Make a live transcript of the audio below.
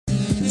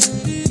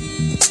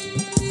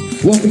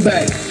Welcome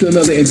back to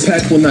another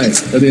impactful night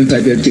of the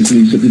Impact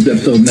Education Leadership. This is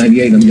episode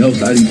 98. I'm your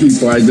host,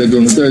 ID3, for Isaiah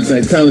on the third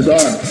night. Panelists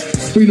are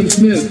Freedom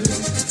Smith,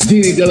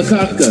 Jeannie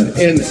Delacosta,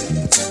 and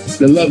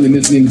the lovely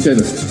Miss Nina Taylor.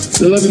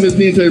 The lovely Miss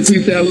Nina Taylor,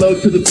 please say hello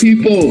to the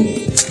people.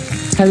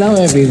 Hello,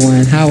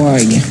 everyone. How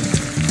are you?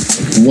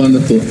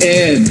 Wonderful.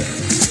 And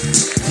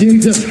Jeannie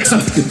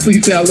Delacosta,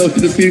 please say hello to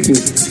the people.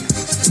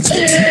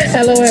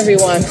 Hello,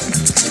 everyone.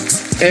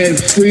 And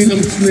Freedom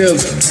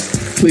Smith,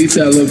 please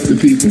say hello to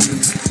the people.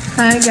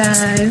 Hi,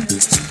 guys.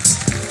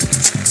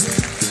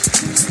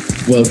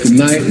 Well,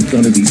 tonight it's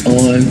going to be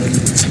on,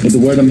 but the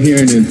word I'm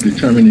hearing is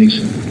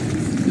determination.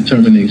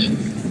 Determination.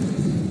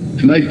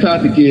 Tonight's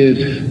topic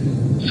is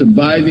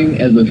surviving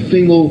as a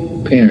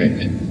single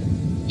parent.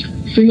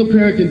 Single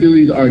parenting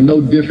duties are no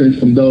different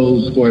from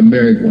those for a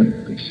married one,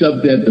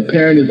 except that the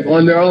parent is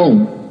on their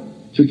own.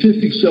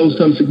 Statistics show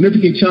some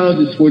significant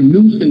challenges for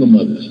new single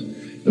mothers,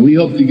 and we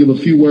hope to give a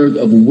few words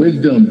of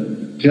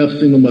wisdom to help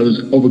single mothers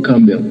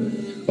overcome them.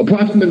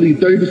 Approximately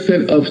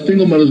 30% of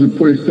single mothers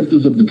reported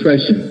symptoms of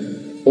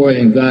depression or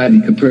anxiety,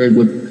 compared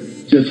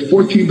with just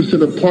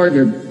 14% of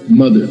partnered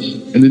mothers.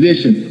 In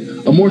addition,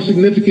 a more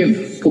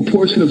significant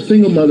proportion of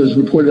single mothers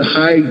reported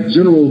high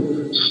general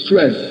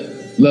stress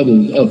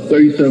levels of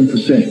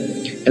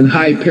 37% and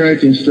high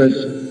parenting stress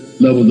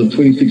levels of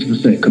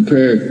 26%,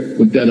 compared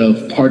with that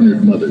of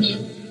partnered mothers.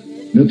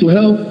 Mental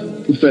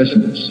health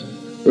professionals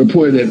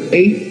reported that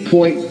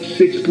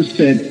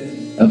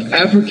 8.6% of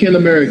African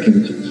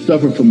Americans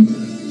suffer from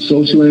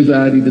social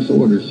anxiety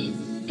disorders,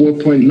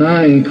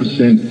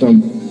 4.9%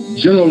 from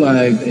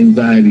generalized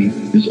anxiety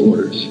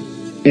disorders,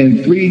 and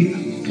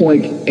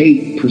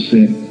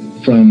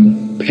 3.8% from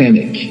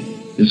panic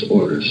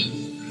disorders.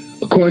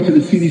 According to the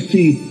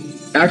CDC,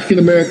 African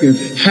Americans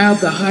have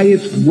the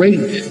highest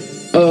rate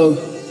of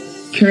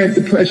current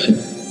depression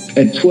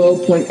at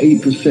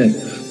 12.8%,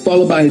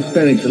 followed by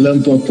Hispanics,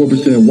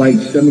 11.4%, and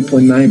whites,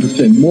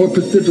 7.9%. More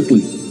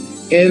specifically,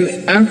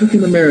 in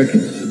African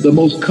Americans, the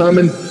most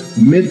common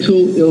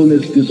mental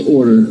illness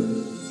disorder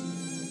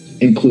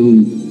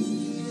include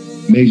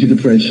major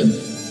depression,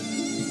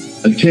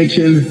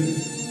 attention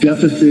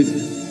deficit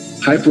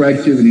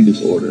hyperactivity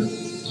disorder,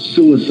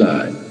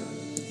 suicide,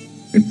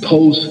 and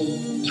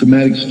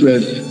post-traumatic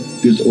stress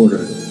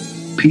disorder,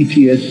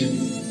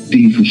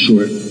 PTSD for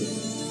short.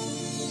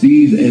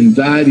 These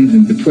anxieties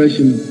and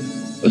depression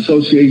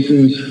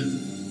associations,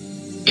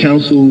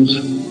 councils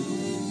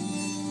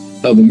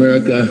of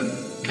America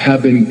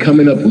have been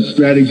coming up with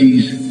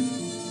strategies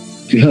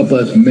to help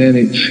us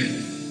manage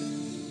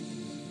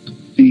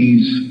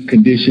these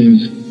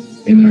conditions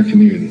in our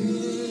community.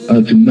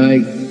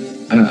 Tonight,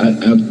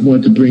 I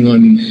want to bring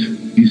on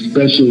these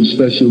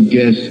special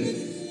guests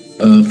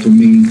for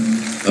me,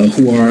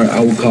 who are, I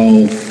would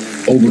call,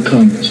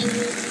 overcomers,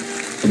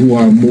 who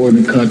are more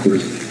than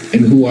conquerors,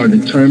 and who are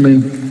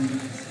determined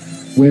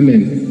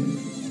women,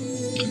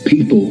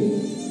 people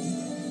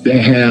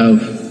that have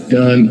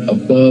done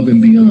above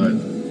and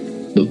beyond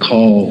the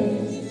call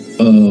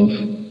of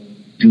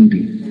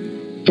duty.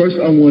 First,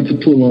 I want to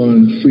pull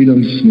on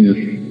Freedom Smith.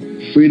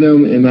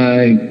 Freedom and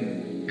I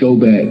go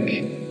back.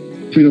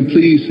 Freedom,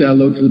 please say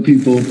hello to the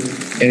people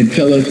and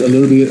tell us a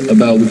little bit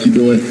about what you're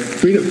doing.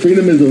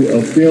 Freedom is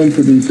a film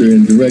producer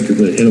and director,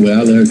 but anyway,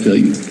 I'll let her tell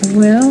you.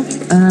 Well,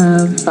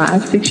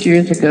 5-6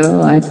 years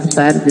ago, I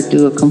decided to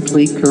do a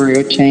complete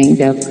career change.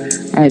 I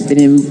had been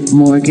in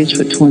mortgage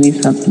for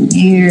 20-something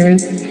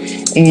years,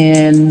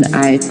 and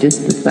I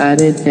just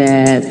decided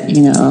that,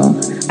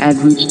 I'd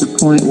reached the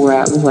point where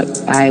I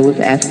was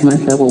asking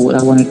myself, well, what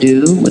I want to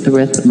do with the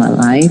rest of my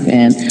life,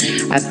 and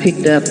I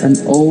picked up an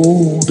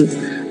old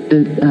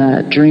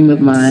dream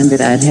of mine that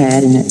I'd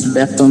had and it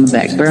left on the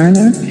back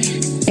burner,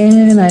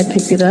 and I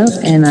picked it up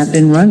and I've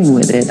been running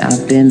with it.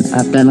 I've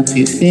done a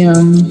few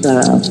films,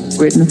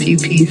 written a few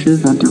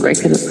pieces, I've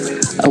directed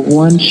a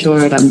one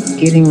short. I'm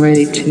getting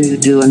ready to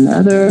do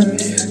another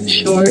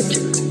short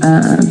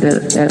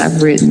that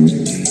I've written,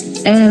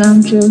 and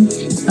I'm just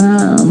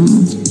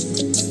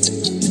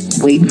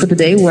waiting for the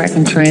day where I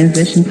can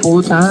transition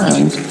full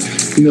time.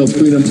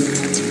 Freedom,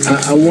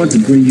 I want to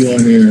bring you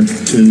on here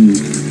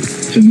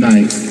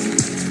tonight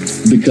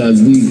because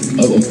we've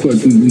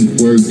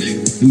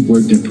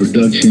worked in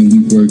production,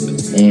 we've worked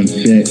on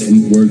set,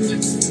 we've worked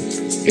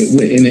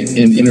in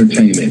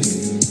entertainment.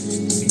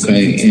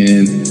 Okay,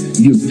 and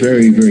you're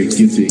very, very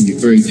gifted, you're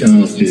very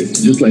talented,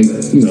 just like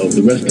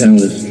the rest of the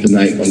panelists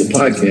tonight on the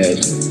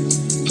podcast.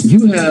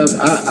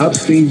 I've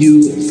seen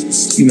you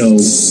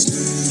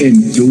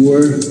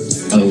endure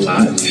a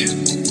lot.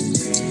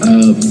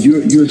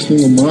 You're a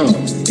single mom,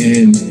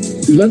 and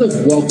let us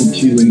walk with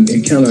you and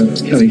kind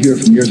of hear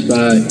from your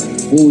side.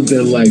 What was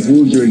that like?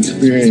 What was your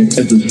experience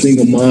as a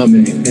single mom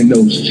and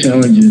those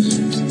challenges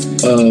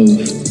of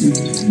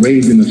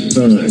raising a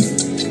son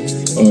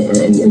or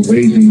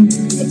raising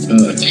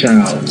a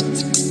child?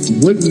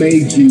 What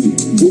made you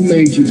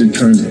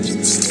determined?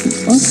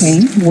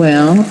 Okay,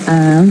 well,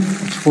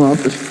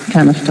 to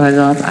kind of start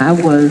off, I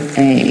was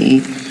a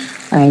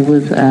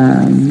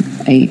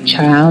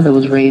child that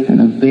was raised in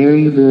a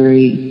very,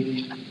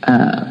 very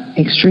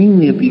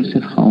extremely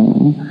abusive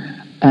home,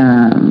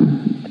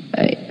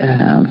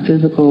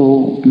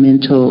 physical,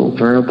 mental,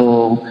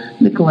 verbal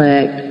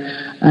neglect.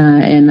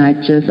 And I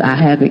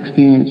have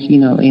experienced,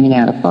 in and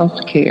out of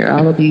foster care,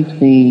 all of these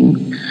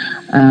things.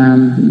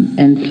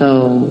 And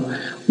so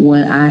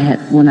when I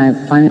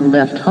finally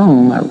left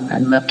home, I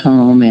left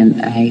home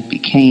and I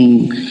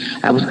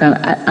was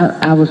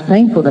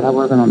thankful that I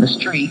wasn't on the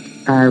street.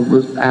 I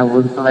was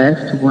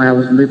blessed where I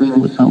was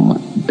living with some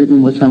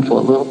for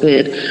a little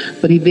bit,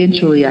 but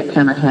eventually I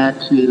kind of had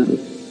to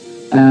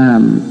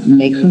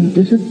make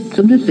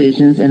some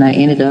decisions, and I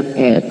ended up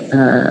at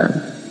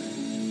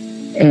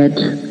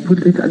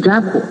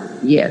Job Corps.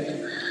 Yes.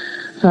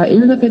 So I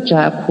ended up at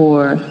Job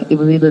Corps. It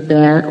was either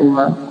that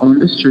or on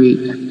the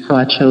street. So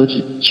I chose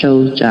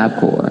Job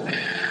Corps.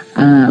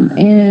 And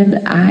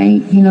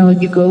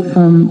you go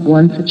from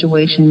one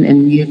situation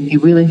and you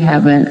really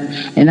haven't.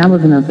 And I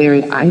was in I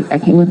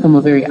went from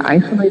a very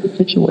isolated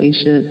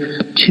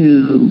situation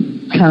to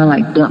kind of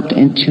like dumped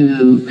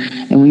into.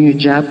 And when you're at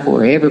Job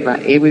Corps,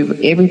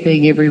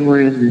 everything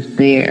everywhere is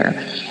there.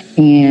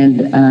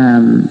 And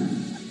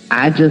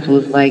I just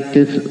was like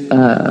this.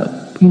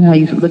 How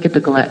you look at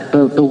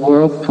the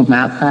world from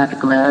outside the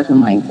glass and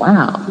like,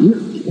 wow,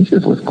 this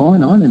is what's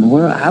going on in the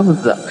world. I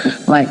was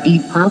like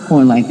eat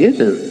popcorn, like this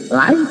is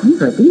life.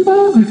 These are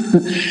people.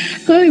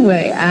 So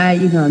anyway, I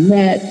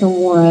met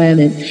someone,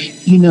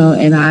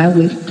 and I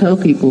always tell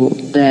people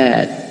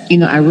that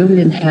I really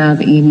didn't have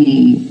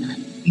any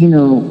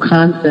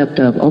concept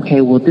of,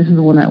 okay, well, this is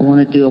what I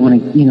want to do. I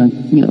want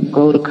to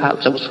go to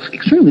college. I was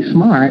extremely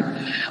smart.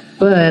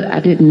 But I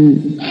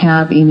didn't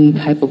have any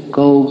type of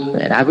goals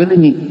set. I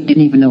really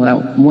didn't even know what I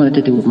wanted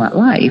to do with my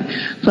life.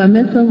 So I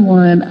met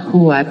someone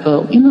who I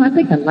felt, I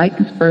think I like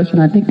this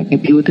person. I think I can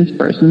be with this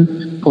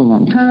person for a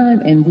long time.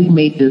 And we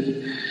made this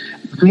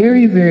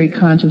very, very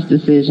conscious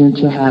decision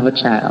to have a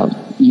child.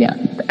 Yeah.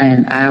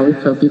 And I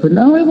always tell people,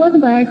 no, it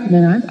wasn't by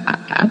accident.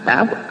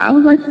 I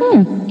was like,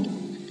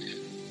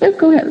 let's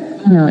go ahead.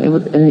 It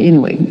was,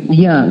 anyway,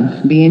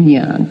 being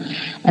young.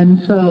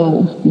 And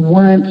so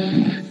once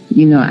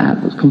I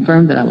was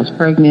confirmed that I was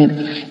pregnant.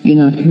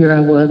 Here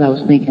I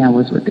was thinking I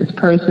was with this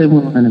person. We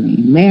were going to be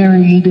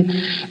married.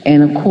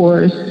 And of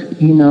course,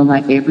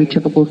 like every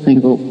typical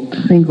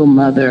single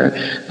mother,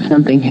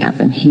 something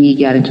happened. He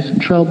got into some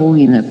trouble.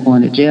 He ended up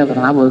going to jail, and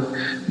I was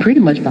pretty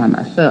much by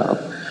myself.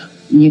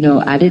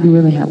 I didn't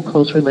really have a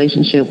close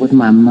relationship with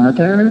my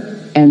mother.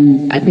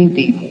 And I think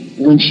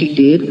when she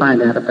did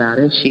find out about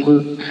it,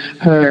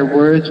 her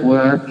words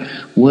were,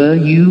 well,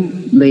 you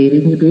laid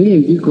in your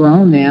bed. You're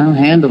grown now.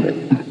 Handle it.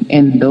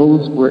 And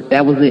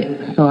that was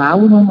it. So I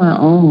was on my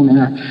own,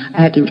 and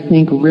I had to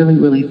think really,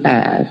 really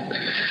fast.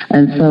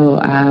 And so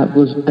I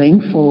was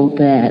thankful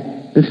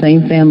that the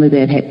same family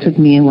that had took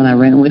me in when I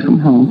ran away from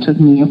home took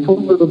me in for a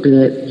little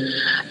bit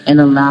and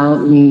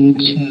allowed me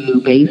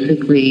to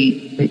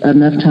basically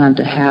enough time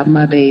to have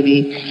my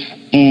baby.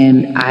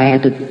 And I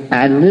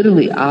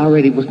literally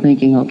already was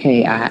thinking,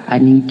 okay, I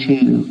need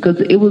to,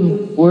 because it was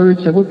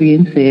words that were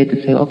being said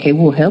to say, okay,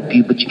 we'll help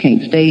you, but you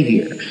can't stay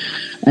here.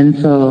 And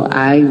so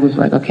I was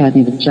like, okay, I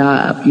need a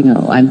job. I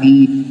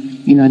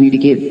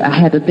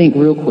had to think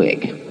real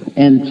quick.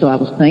 And so I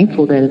was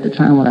thankful that at the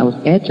time when I was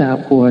at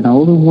Job Corps, an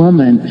older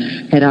woman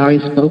had already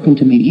spoken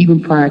to me,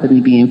 even prior to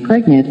me being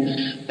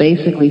pregnant,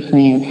 basically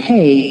saying,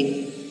 hey,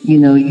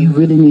 you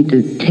really need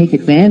to take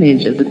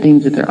advantage of the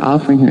things that they're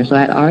offering here. So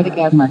I had already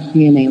got my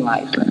CNA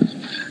license.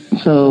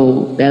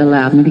 So that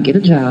allowed me to get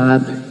a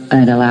job.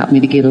 It allowed me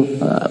to get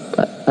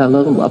a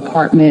little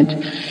apartment.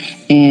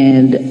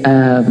 And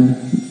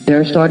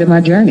there started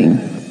my journey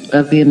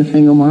of being a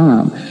single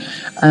mom.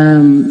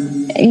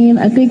 And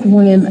I think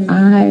when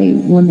I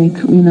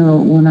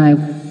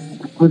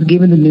was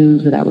given the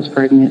news that I was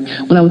pregnant,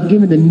 when I was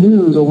given the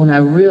news or when I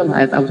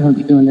realized I was going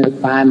to be doing this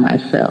by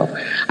myself,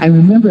 I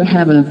remember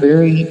having a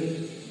very,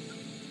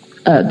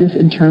 this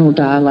internal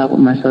dialogue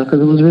with myself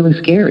because it was really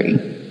scary.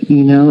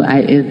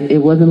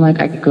 It wasn't like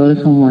I could go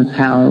to someone's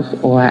house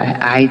or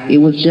it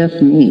was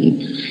just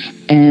me.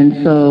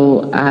 And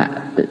so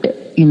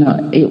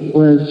it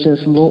was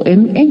just Lord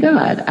and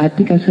God. I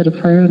think I said a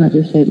prayer and I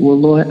just said, well,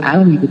 Lord, I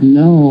don't even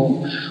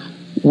know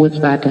what's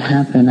about to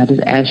happen. I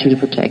just ask you to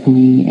protect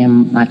me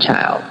and my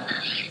child.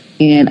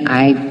 And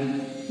I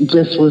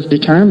just was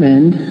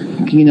determined,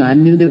 I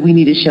knew that we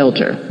needed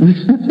shelter.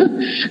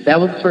 That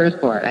was the first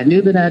part. I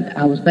knew that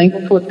I was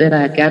thankful that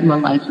I had gotten my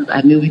license.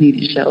 I knew we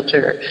needed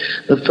shelter.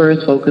 The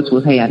first focus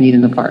was, hey, I need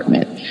an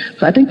apartment.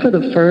 So I think for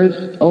the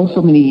first,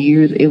 so many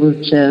years, it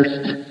was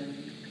just,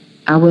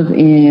 I was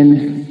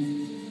in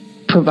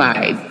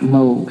provide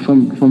mode for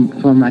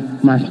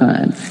my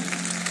son.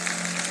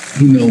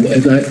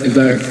 As I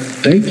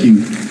thank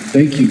you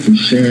for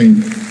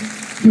sharing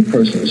your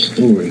personal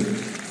story,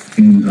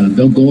 and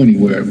don't go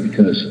anywhere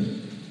because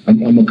I'm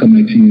gonna come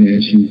back to you and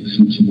ask you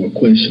some more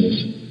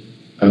questions.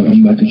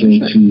 I'm about to go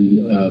to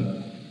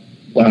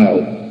wow,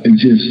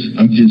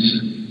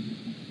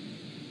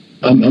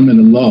 I'm at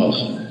a loss.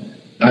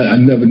 I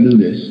never knew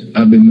this.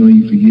 I've been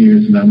knowing you for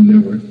years, and I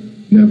never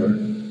knew.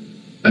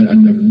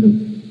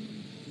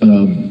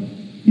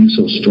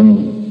 so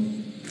strong.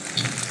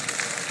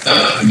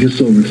 Just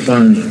so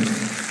refined.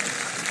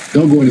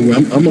 Don't go anywhere.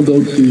 I'm gonna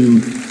go to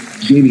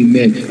Jeannie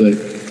next, but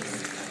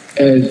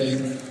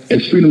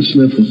as Freedom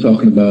Smith was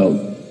talking about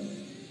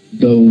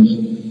those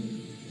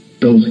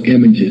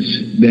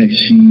images that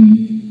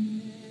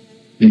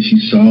she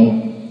saw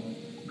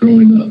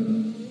growing up,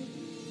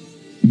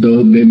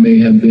 though there may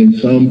have been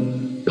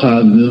some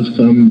positive,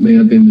 some may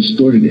have been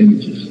distorted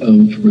images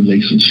of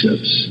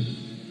relationships,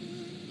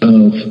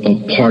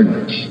 of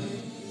partners,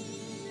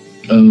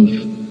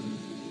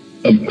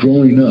 of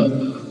growing up.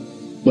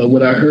 But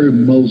what I heard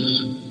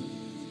most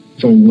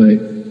from what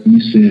you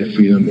said,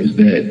 Freedom, is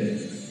that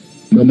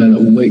no matter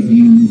what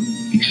you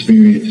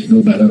experienced,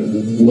 no matter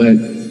what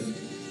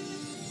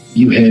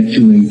you had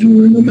to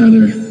endure, no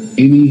matter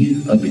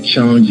any of the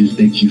challenges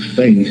that you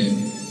faced,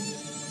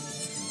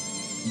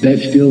 that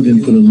still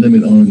didn't put a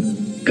limit on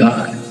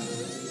God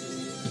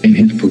and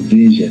His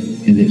provision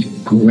and His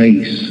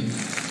grace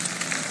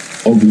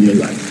over your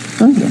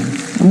life. Oh yeah.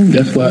 Oh,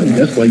 yeah.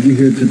 That's why you're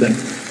here today.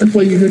 That's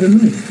why you're here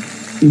tonight.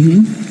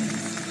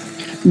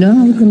 Mm-hmm. No,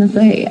 I was going to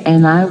say,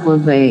 and I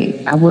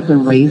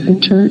wasn't raised in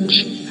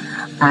church.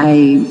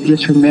 I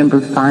just remember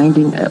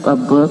finding a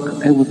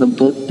book. It was a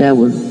book that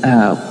was,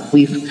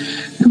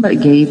 somebody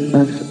gave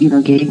us,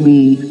 gave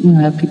me,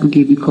 how people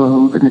give you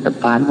clothes, and at the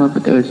bottom of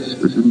it there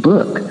was a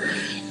book.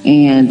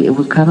 And it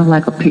was kind of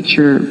like a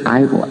picture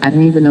Bible. I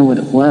didn't even know what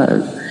it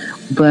was,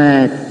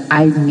 but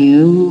I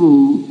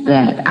knew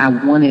that I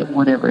wanted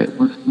whatever it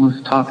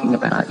was talking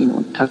about.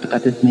 It talked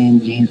about this man,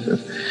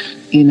 Jesus.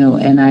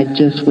 And I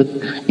just would,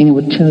 and it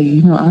would tell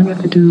you, all you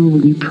have to do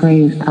when you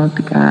pray is talk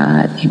to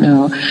God,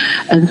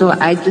 And so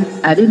I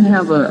didn't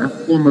have a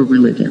form of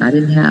religion. I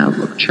didn't have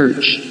a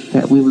church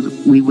that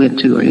we went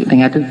to or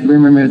anything. I just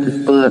remember this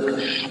book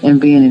and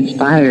being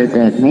inspired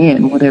that,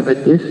 man, whatever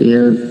this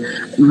is,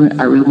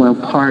 I really want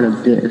a part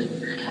of this.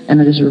 And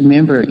I just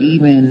remember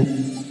even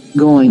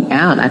going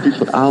out, I just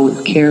would always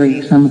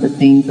carry some of the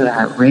things that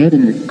I read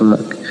in this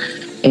book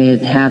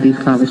and have these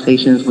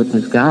conversations with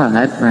this God,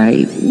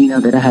 right,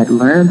 that I had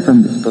learned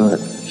from this book,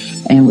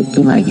 and would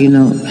be like,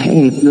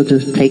 hey, if you'll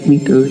just take me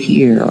through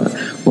here, or,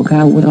 well,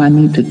 God, what do I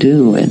need to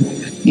do? And,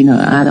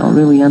 I don't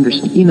really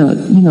understand,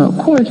 of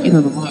course, the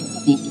Lord,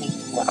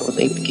 I was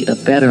able to get a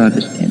better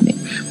understanding.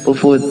 But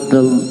for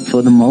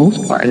the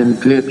most part, in the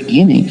very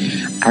beginning,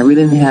 I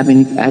really didn't have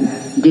I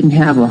didn't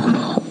have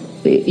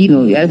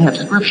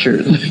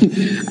scriptures.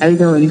 I didn't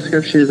know any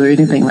scriptures or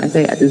anything like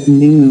that. I just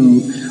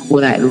knew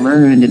what I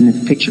learned in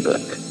this picture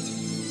book.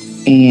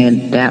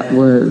 And that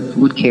was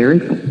what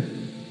carried me.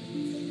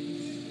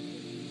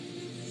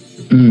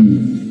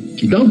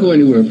 Don't go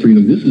anywhere,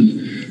 Freedom. This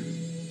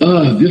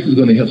is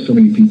going to help so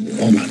many people.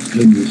 Oh my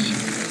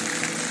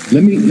goodness.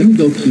 Let me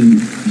go to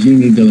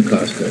Jeannie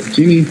Delacosta.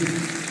 Jeannie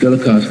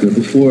Delacosta,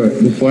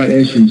 before I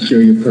ask you to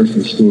share your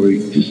personal story,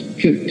 just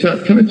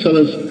kind of tell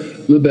us a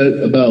little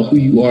bit about who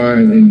you are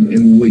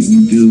and what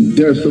you do.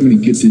 There are so many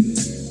gifted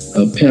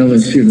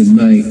panelists here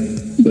tonight,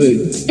 but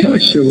kind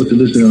of share with the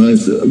listening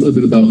audience a little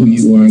bit about who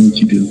you are and what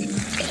you do.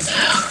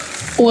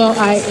 Well,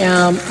 I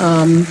am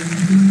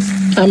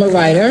I'm a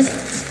writer,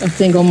 a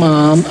single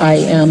mom. I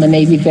am a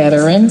Navy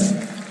veteran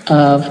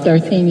of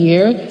 13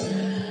 years.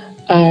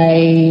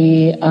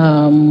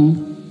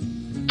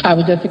 I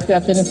was just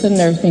accepted into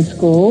nursing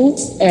school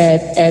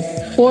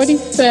at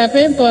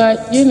 47,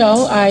 but,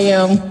 I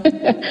am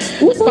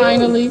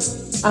finally,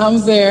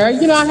 I'm there.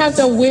 I have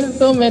the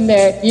wisdom and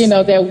that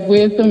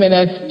wisdom and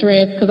that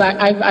strength, because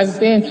I've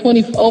been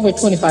over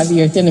 25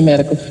 years in the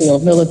medical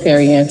field,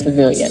 military and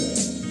civilian.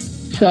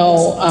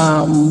 So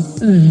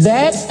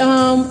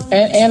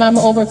and I'm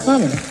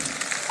overcoming.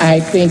 I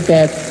think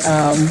that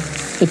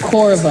the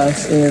core of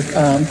us is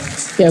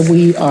that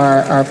we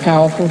are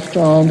powerful,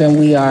 strong, and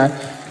we are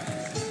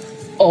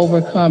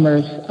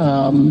overcomers,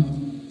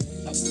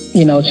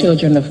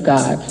 children of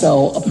God.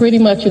 So pretty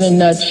much in a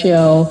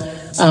nutshell,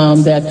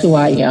 that's who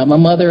I am. A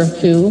mother of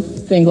two,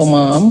 single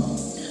mom.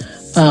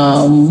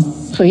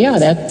 So yeah,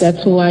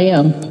 that's who I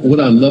am. What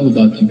I love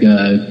about you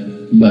guys,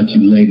 about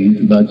you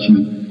ladies, about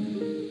you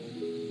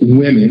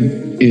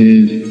women,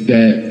 is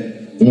that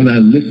when I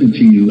listen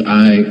to you,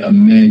 I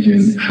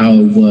imagine how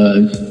it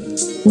was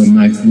when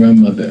my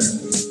grandmother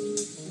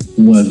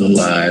was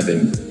alive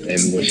and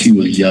when she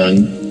was young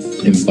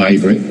and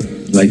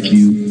vibrant like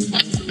you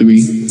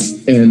three.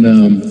 And,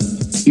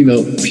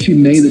 she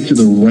made it to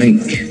the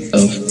rank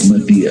of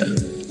Medea.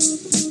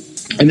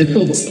 And it's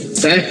so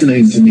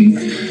fascinating to me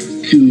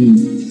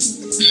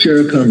to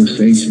share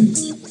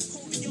conversations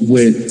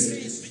with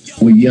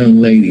young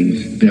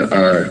ladies that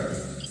are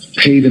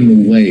paving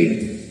the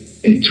way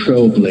and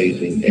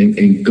trailblazing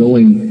and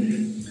going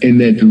in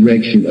that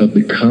direction of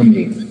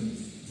becoming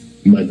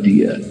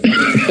Medea.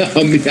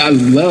 I mean, I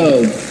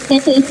love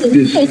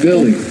this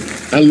feeling.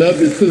 I love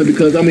this feeling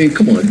because,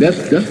 come on,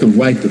 that's the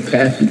rite of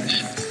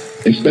passage,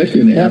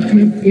 especially in the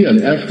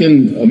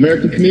African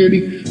American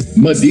community.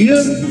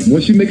 Medea,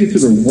 once you make it to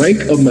the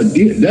rank of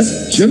Medea,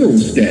 that's general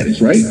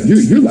status, right?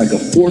 You're like a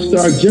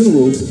 4-star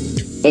general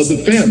of the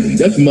family.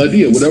 That's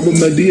Madea. Whatever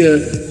Madea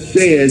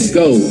says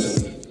goes.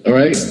 All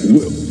right,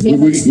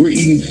 we're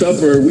eating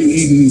supper. We're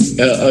eating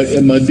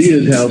at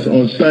Madea's house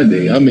on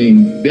Sunday. I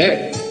mean,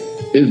 that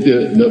is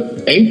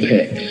the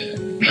apex,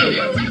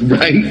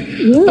 right,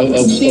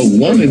 of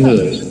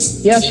womanhood.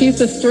 Yeah, she's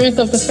the strength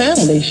of the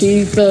family.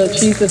 She's the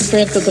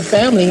strength of the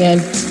family, and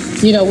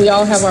we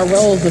all have our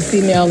roles, the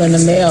female and the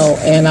male.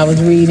 And I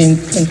was reading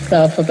some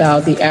stuff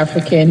about the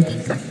African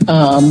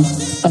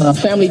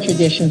family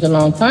traditions a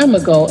long time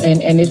ago,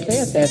 and it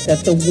said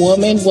that the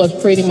woman was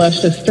pretty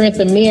much the strength.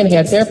 The men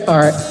had their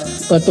part,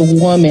 but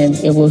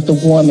it was the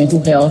woman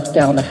who held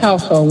down the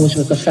household, which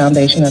was the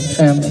foundation of the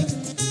family.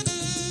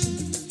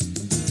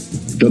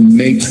 The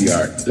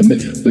matriarch.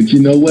 But you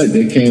know what?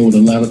 That came with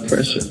a lot of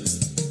pressure.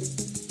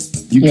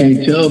 You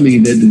can't tell me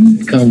that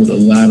didn't come with a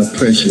lot of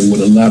pressure,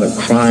 with a lot of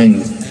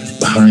crying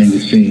behind the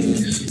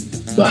scenes.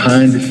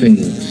 Behind the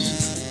scenes.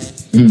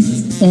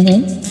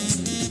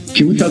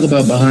 Can we talk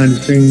about behind the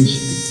scenes?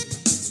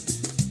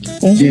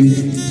 Jenny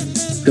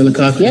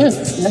Delacosta?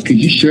 Yes. Could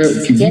you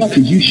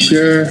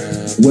share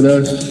with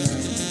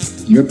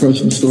us your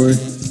personal story?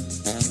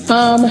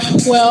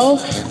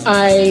 Well,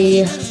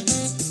 I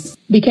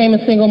became a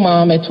single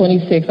mom at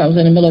 26. I was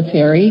in the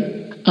military.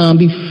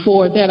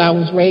 Before that, I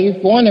was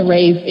born and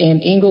raised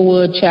in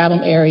Inglewood, Chatham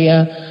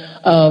area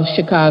of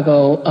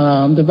Chicago,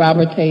 the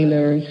Robert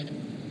Taylors,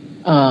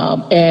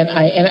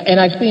 and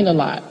I've seen a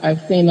lot.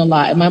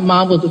 And my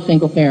mom was a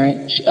single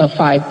parent of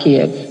 5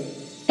 kids.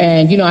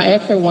 And, I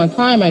asked her one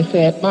time, I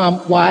said,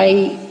 Mom,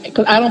 why?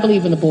 Because I don't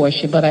believe in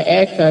abortion, but I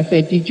asked her, I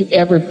said, did you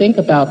ever think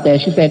about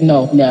that? She said,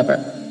 no, never.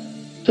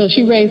 So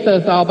she raised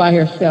us all by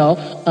herself.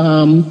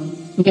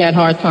 We had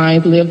hard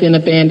times, lived in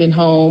abandoned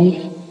homes.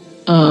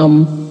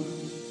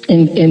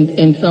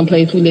 In some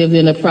place we lived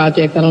in a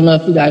project. I don't know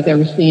if you guys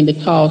ever seen the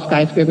tall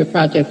skyscraper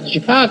projects in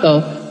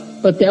Chicago,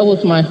 but that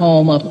was my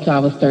home up until I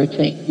was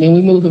 13. Then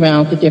we moved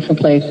around to different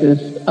places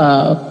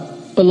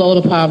below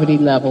the poverty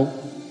level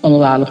on a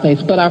lot of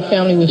places. But our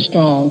family was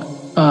strong.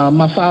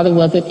 My father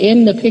wasn't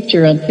in the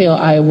picture until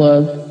I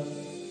was,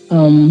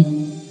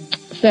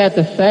 sad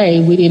to say,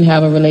 we didn't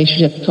have a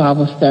relationship until I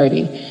was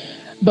 30.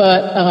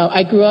 But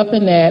I grew up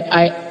in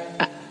that.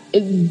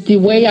 The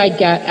way I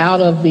got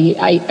out of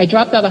I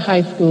dropped out of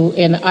high school,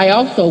 and I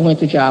also went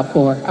to Job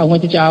Corps. I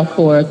went to Job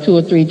Corps, 2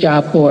 or 3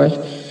 Job Corps.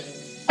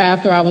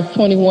 After I was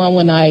 21,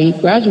 when I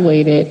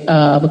graduated,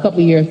 a couple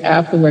of years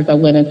afterwards, I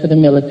went into the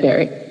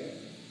military.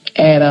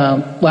 And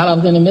while I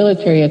was in the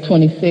military at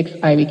 26,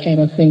 I became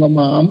a single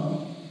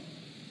mom.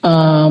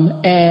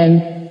 And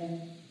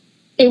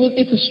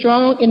it's a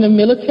strong, in the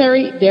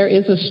military, there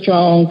is a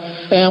strong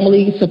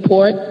family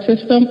support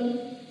system,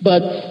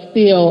 but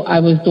still, I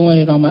was doing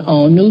it on my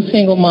own. New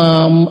single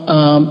mom,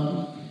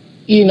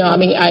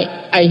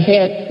 I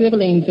had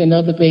siblings and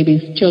other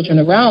children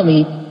around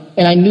me,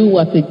 and I knew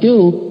what to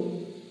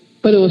do,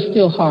 but it was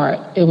still hard.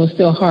 It was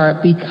still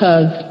hard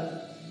because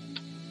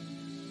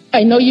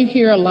I know you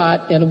hear a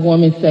lot that a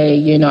woman say,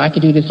 I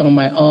can do this on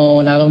my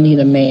own. I don't need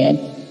a man.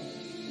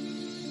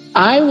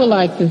 I would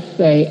like to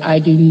say I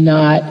do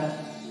not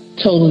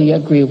totally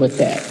agree with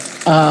that.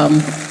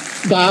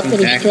 God put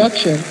a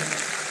structure.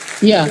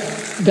 Yeah.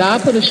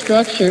 God put a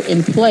structure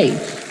in place,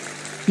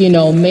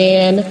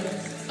 man,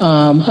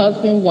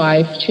 husband,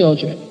 wife,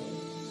 children.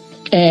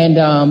 And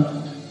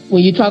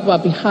when you talk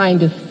about behind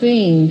the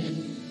scenes,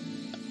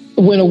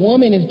 when a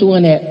woman is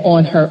doing that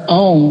on her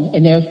own,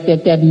 and there's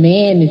that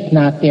man is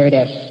not there,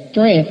 that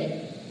strength,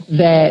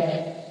 that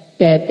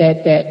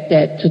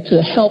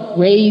to help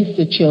raise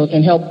the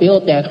children, help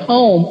build that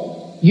home,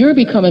 you're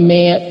becoming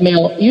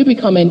you're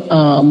becoming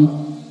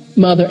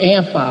mother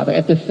and father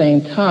at the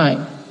same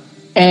time.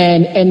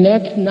 And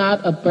that's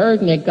not a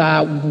burden that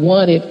God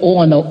wanted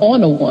on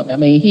a woman. I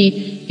mean,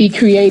 he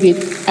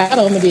created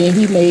Adam, and then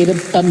he made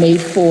a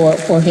mate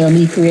for him.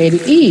 He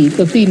created Eve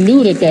because he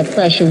knew that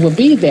pressure would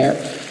be there.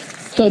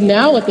 So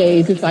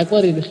nowadays, it's like,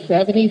 what is it,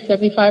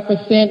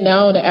 75%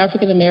 now in the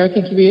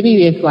African-American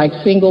community is like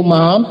single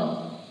moms.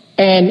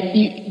 And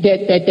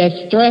that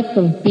stress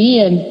of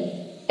being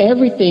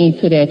everything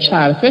to that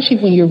child, especially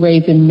when you're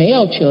raising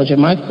male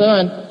children. My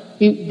son,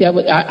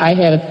 I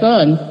had a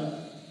son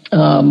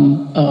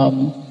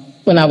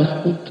when I was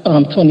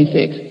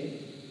 26.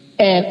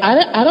 And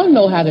I don't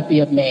know how to be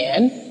a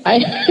man. I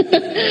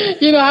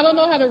don't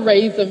know how to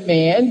raise a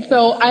man.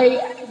 So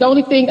the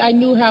only thing I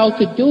knew how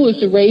to do is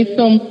to raise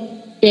him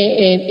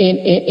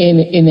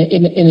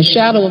in the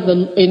shadow of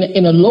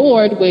in the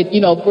Lord, with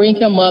bring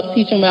him up,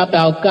 teach him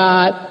about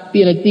God,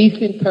 being a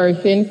decent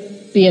person,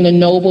 being a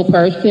noble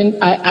person.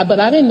 But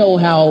I didn't know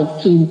how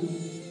to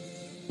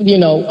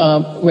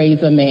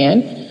raise a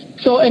man.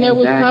 So, and there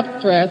was tough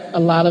stress, a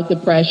lot of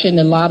depression,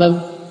 a lot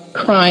of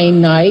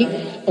crying nights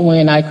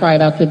when I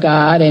cried out to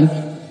God. And,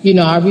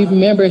 I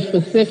remember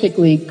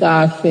specifically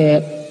God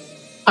said,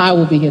 I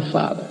will be his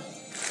father.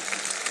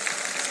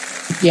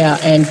 Yeah,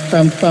 and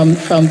from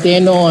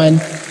then on,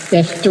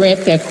 that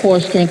strength, that core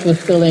strength was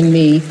still in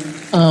me.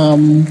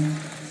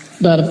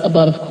 But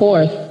of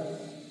course,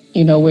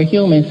 we're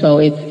human, so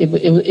it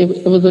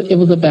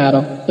was a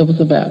battle. It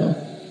was a battle.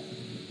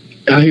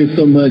 I hear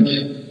so much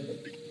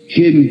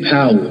hidden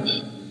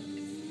powers.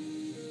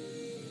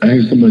 I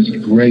hear so much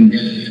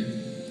grace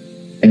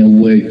and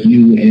what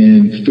you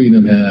and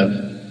Freedom have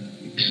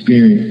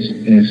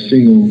experienced as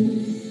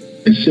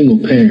single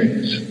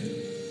parents.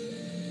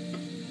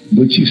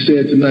 What you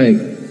said tonight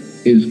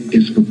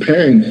is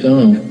preparing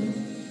some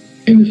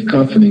and is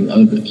comforting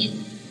others.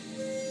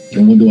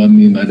 And what do I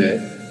mean by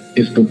that?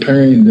 It's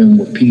preparing them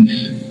with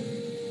peace.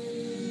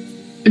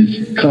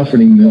 It's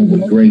comforting them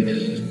with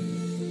grace.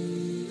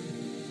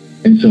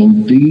 And so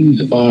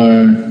these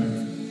are,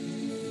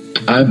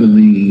 I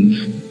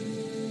believe,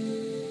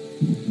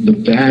 the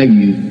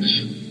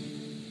values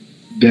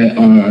that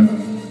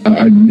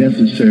are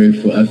necessary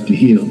for us to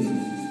heal.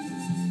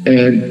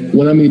 And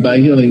what I mean by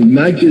healing,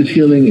 not just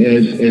healing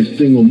as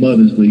single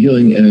mothers, but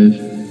healing as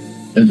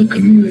a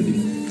community.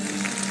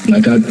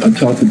 Like I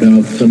talked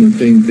about some of the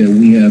things that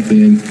we have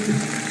been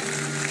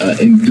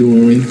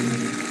enduring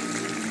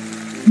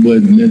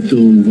with mental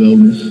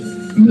wellness,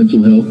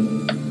 mental health.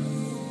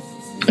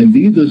 And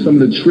these are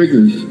some of the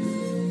triggers.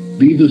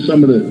 These are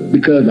some of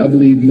because I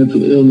believe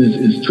mental illness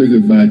is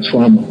triggered by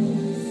trauma.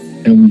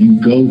 And when you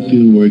go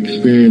through or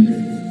experience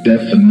that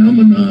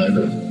phenomenon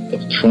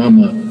of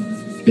trauma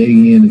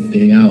day in and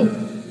day out,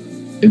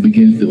 it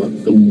begins to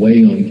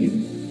weigh on you.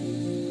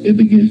 It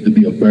begins to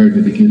be a burden.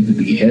 It begins to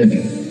be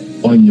heavy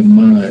on your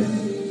mind.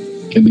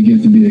 It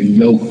begins to be a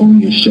yoke on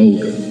your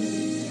shoulder.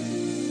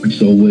 And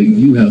so what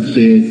you have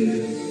said,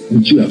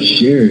 what you have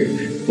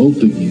shared, both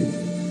of you,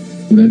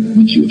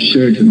 what you have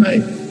shared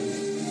tonight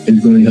is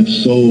going to help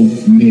so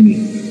many.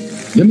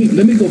 Let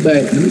me go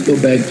back. Let me go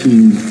back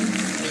to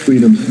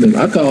Freedom Smith.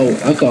 I call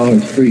her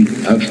Free.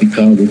 I actually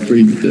call her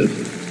Free because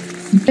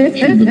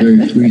she's a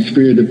very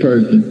free-spirited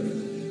person.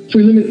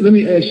 Free, let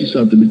me ask you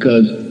something,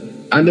 because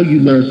I know you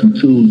learned some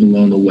tools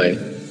along the way.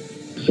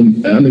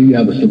 I know you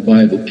have a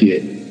survival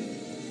kit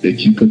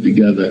that you put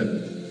together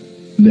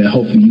that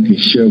hopefully you can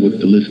share with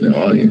the listening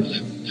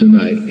audience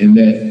tonight, and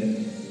that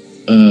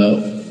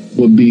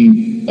would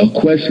be a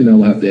question I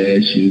will have to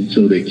ask you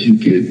so that you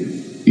could,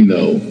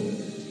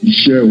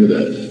 share with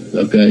us.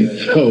 Okay,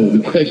 so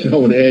the question I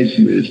want to ask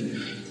you is,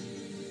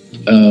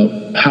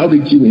 how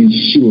did you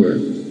ensure,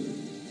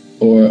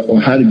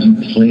 or how did you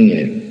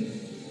plan,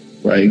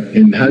 right?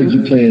 And how did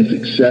you plan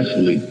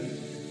successfully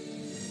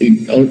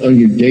on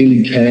your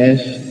daily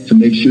tasks to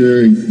make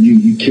sure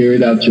you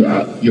carried out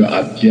your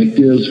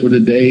objectives for the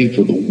day,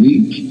 for the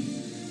week?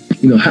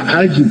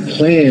 How did you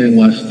plan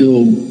while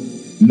still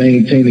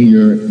maintaining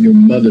your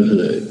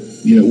motherhood,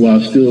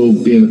 while still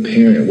being a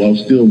parent, while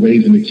still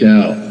raising a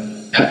child?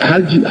 How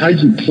did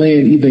you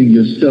plan even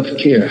your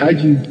self-care? How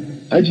did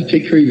you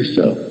take care of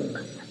yourself?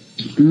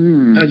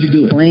 How did you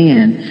do it?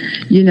 Plan.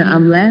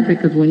 I'm laughing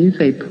because when you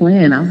say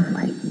plan, I'm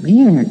like,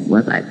 man,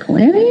 was I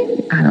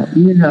planning? I don't,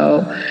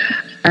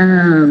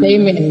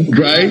 Amen.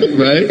 Right.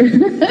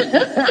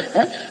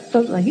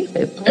 So like you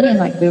said, plan,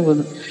 like there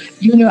was,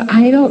 I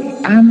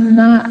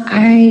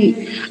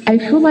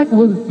feel like it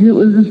was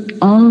this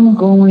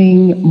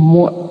ongoing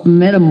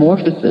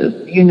metamorphosis.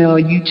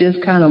 You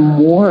just kind of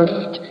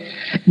morphed.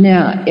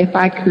 Now, if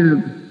I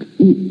could,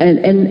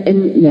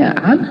 and now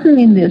I'm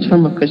saying this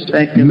from a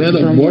perspective.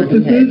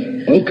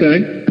 Metamorphosis?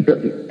 Okay.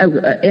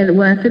 And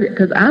when I said it,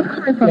 because I'm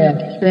coming from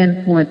the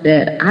standpoint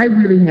that I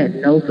really had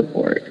no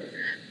support.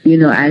 I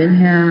didn't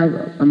have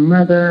a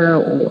mother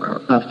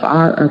or a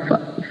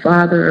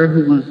father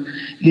who was,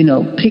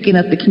 picking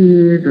up the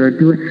kids or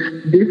doing,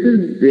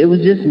 it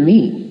was just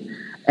me.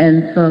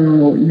 And so,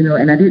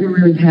 and I didn't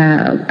grow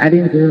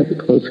up with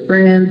close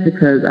friends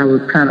because I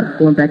was kind of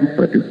going back and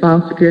forth through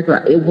foster care. So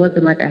it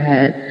wasn't like I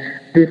had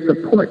this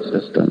support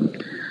system.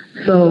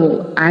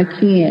 So I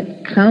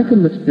can't come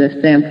from the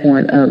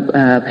standpoint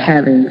of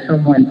having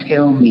someone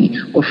tell me,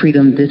 well,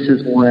 Freedom, this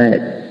is what,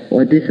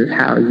 or this is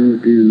how you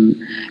do.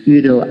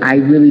 I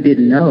really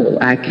didn't know.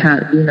 I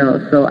can't,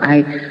 so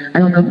I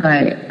don't know if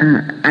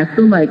I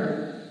feel like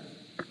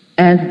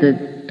as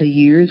the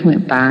years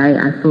went by,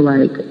 I feel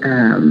like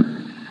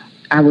I'm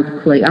going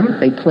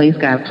to say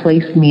God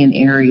placed me in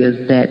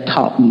areas that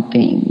taught me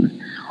things,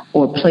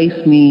 or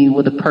placed me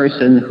with a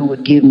person who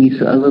would give me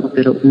a little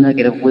bit of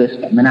nugget of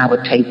wisdom, and I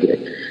would take it.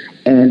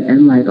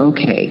 And like,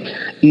 okay,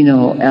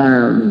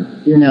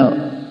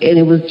 and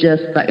it was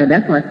just like, and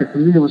that's why I said for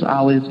me, it was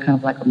always kind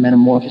of like a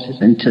metamorphosis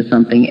into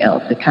something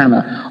else. It kind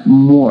of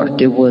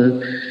morphed. It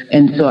was,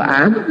 and so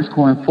I was just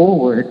going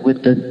forward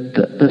with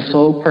the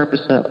sole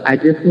purpose of, I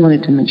just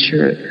wanted to make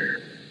sure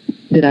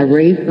that I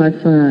raised my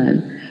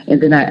son,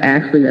 and then I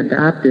actually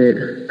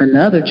adopted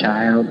another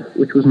child,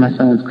 which was my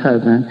son's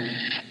cousin.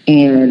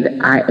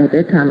 And at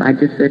that time, I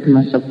just said to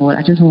myself, Lord,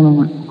 I just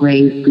want to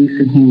raise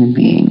decent human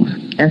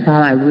beings. That's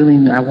all I really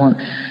know. I want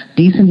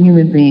decent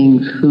human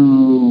beings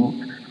who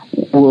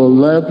will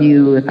love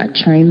you if I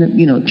train them,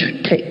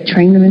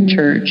 train them in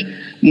church,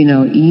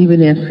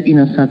 even if,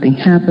 something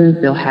happens,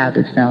 they'll have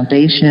this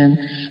foundation.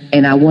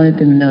 And I wanted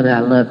them to know that I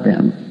love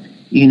them,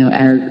 and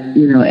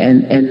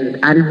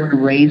I didn't want to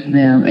raise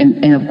them.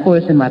 And of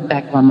course, in my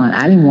back of my mind,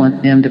 I didn't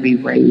want them to be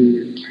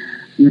raised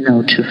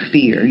to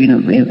fear.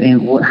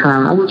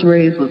 How I was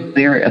raised was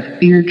very a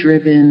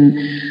fear-driven,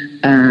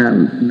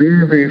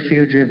 very, very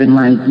fear-driven.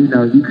 Like,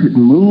 you could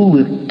move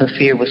if the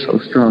fear was so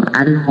strong.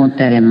 I didn't want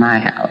that in my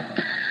house.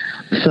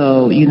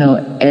 So,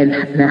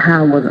 and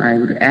how was I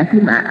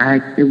acting?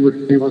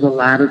 It was a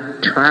lot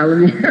of trial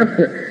and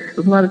error. It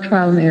was a lot of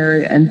trial and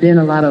error, and then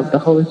a lot of the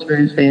Holy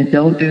Spirit saying,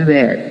 "Don't do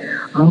that."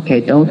 Okay,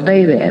 don't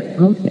say that.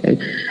 Okay,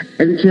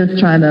 and just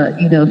trying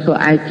to, so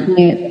I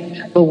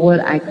can't. But what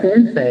I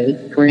can say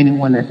for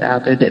anyone that's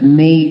out there that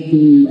may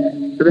be,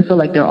 but I feel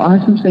like there are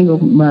some single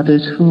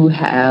mothers who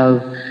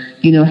have,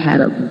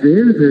 had a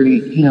very, very,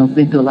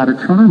 been through a lot of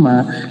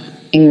trauma,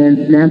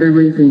 and now they're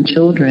raising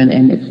children,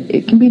 and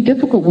it can be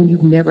difficult when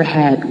you've never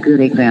had good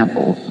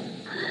examples.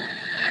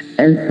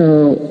 And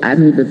so,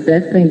 the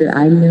best thing that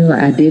I knew,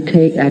 I did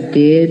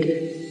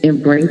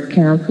embrace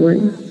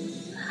counseling.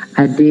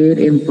 I did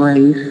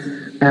embrace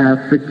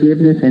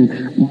forgiveness and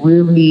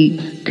really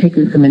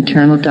taking some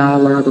internal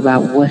dialogue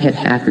about what had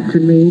happened to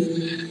me,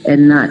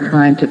 and not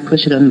trying to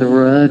push it under the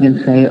rug and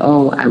say,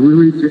 oh, I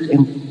really just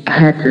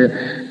had to,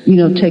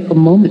 take a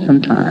moment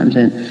sometimes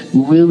and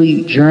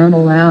really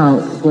journal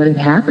out what had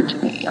happened to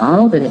me,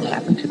 all that had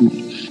happened to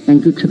me,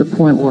 and get to the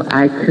point where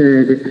I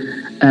could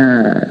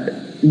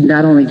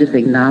not only just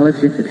acknowledge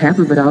this had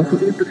happened, but also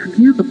be able to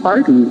forgive the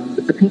parties,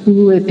 the people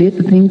who had did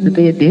the things that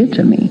they had did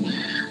to me.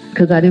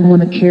 Because I didn't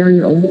want to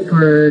carry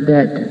over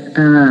that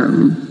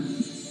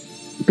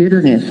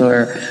bitterness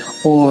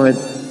or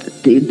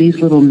these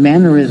little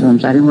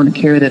mannerisms. I didn't want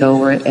to carry that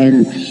over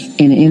and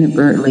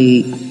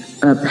inadvertently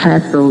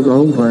pass those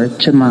over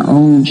to my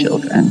own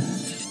children.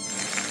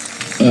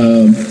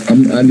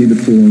 I need to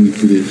pull on you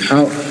for this.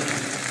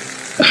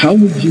 How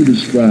would you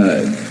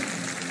describe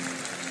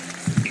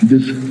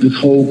this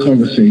whole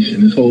conversation,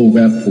 this whole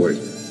rapport,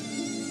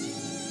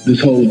 this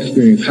whole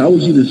experience? How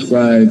would you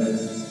describe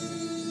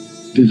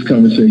this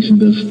conversation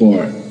thus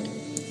far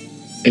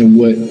and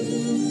what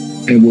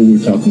we're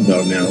talking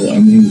about now?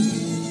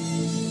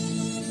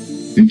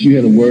 If you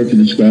had a word to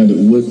describe it,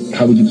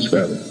 how would you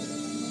describe it?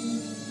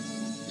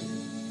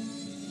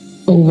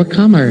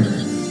 Overcomers.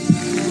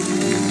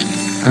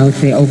 I would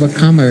say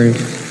overcomers.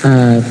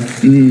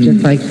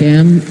 Just like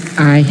them,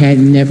 I had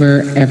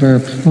never, ever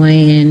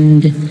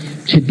planned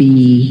to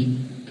be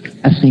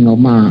a single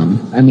mom.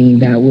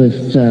 That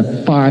was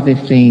the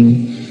farthest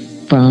thing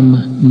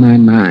from my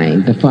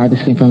mind,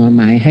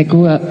 I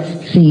grew up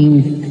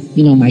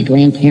seeing, my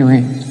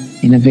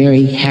grandparents in a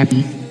very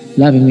happy,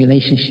 loving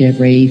relationship,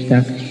 raised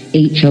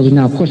 8 children.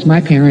 Now, of course,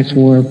 my parents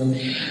were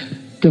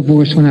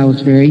divorced when I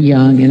was very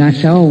young, and I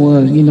said, oh,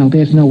 well,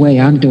 there's no way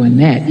I'm doing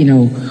that.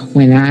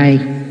 When I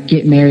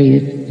get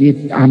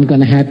married, I'm going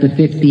to have the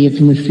 50th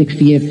and the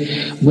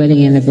 60th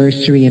wedding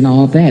anniversary and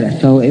all that.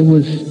 So it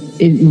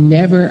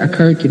never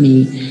occurred to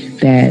me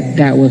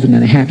that wasn't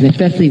going to happen,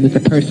 especially with the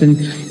person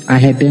I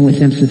had been with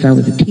him since I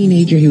was a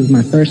teenager. He was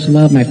my first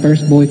love, my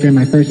first boyfriend,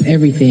 my first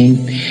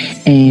everything.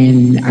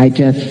 And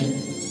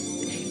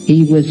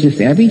he was just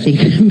everything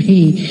to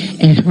me.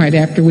 And right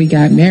after we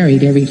got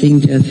married, everything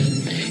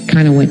just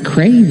kind of went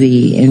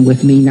crazy. And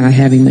with me not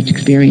having much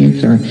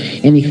experience or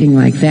anything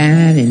like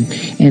that.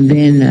 And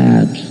then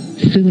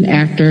soon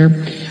after,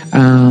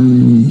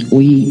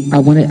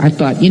 I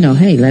thought,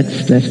 hey,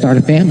 let's start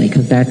a family,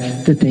 because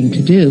that's the thing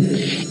to do.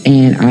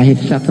 And I had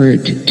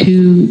suffered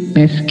 2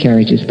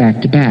 miscarriages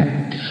back to back.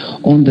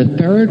 On the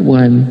third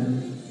one,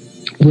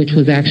 which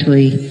was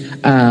actually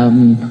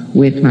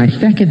with my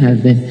second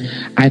husband,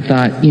 I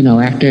thought,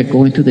 after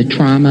going through the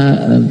trauma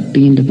of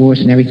being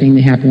divorced and everything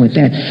that happened with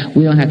that,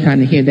 we don't have time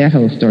to hear that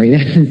whole story.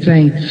 That's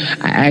insane.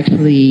 I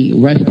actually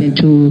rushed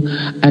into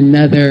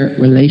another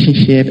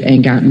relationship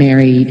and got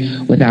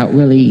married without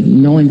really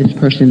knowing this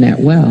person that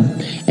well.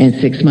 And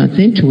 6 months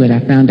into it, I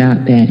found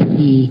out that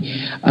he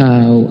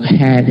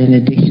had an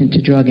addiction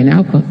to drugs and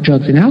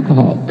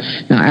alcohol.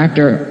 Now,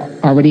 after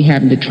already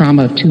having the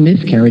trauma of 2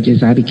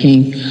 miscarriages, I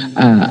became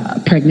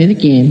pregnant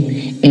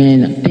again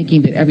and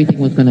thinking that everything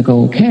was going to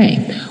go okay.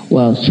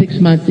 Well, 6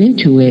 months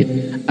into it,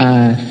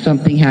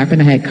 something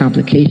happened. I had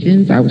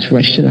complications. I was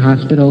rushed to the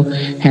hospital,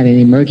 had an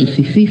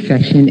emergency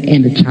C-section,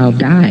 and the child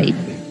died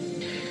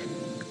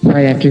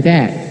right after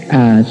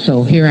that.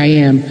 So here I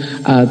am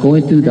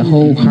going through the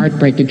whole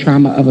heartbreak and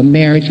trauma of a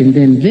marriage, and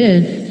then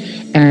this,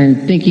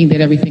 and thinking that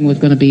everything was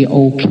going to be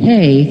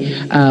okay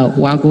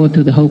while going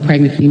through the whole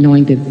pregnancy,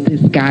 knowing that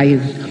this guy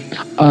is,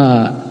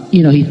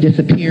 he's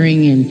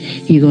disappearing and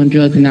he's on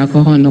drugs and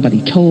alcohol, and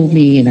nobody told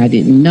me and I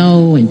didn't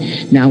know,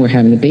 and now we're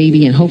having a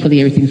baby and hopefully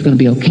everything's going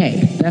to be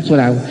okay.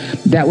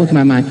 That was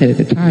my mindset at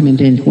the time. And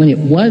then when it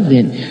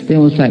wasn't, then it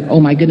was like, oh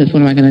my goodness,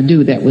 what am I going to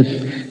do? That was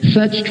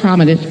such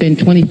trauma. That's been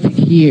 26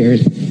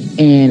 years.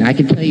 And I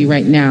can tell you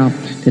right now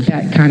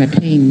that kind of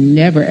pain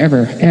never,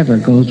 ever, ever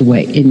goes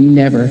away. It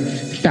never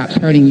stops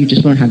hurting. You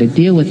just learn how to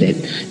deal with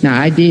it. Now,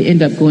 I did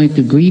end up going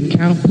through grief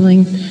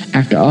counseling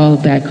after all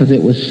of that, because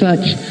it was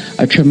such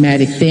a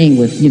traumatic thing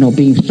with,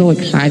 being so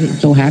excited,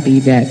 so happy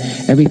that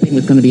everything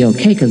was going to be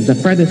okay, because the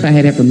furthest I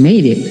had ever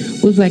made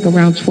it was like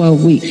around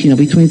 12 weeks,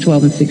 between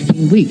 12 and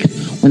 16 weeks.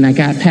 When I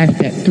got past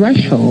that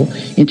threshold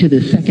into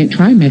the second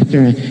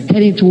trimester and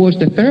heading towards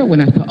the third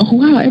one, I thought, oh,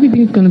 wow,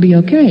 everything's going to be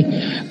okay.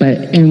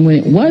 And when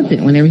it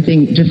wasn't, when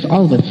everything just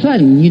all of a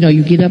sudden,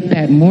 you get up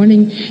that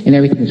morning and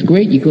everything's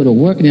great, you go to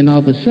work, and then all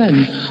of a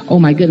sudden, oh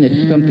my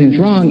goodness, something's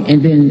wrong.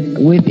 And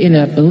then within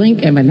a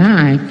blink of an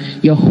eye,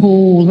 your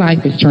whole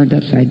life is turned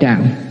upside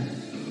down.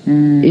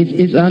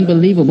 It's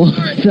unbelievable.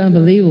 It's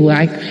unbelievable.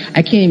 I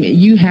can't even,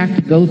 you have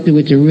to go through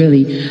it to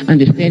really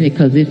understand it,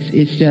 because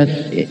it's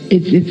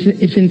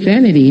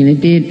insanity. And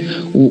it did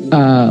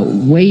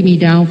weigh me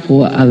down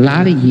for a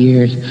lot of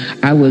years.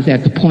 I was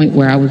at the point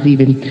where I was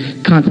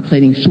even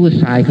contemplating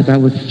suicide, because I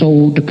was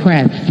so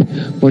depressed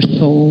for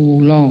so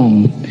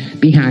long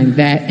behind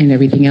that and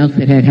everything else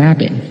that had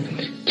happened.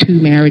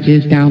 2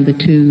 marriages down the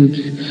tubes,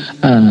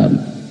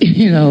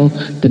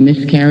 the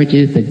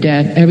miscarriages, the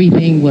death,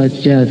 everything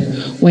was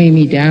just weighing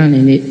me down,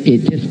 and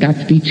it just got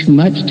to be too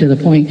much, to the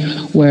point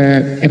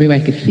where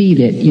everybody could see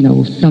that,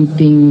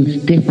 something's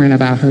different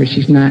about her.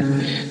 She's not,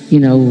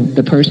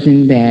 the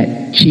person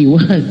that she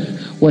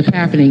was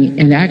happening.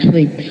 And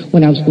actually,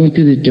 when I was going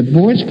through the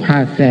divorce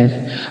process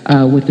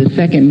with the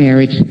second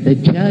marriage, the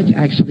judge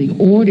actually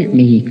ordered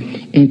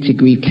me into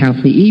grief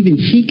counseling. Even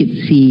she could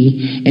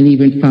see, and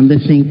even from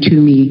listening to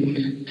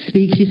me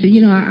speak, she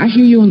said, I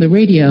hear you on the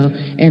radio,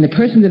 and the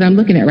person that I'm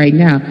looking at right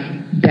now,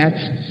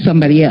 that's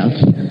somebody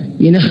else.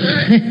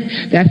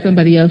 That's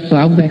somebody else. So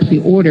I was actually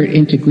ordered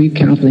into grief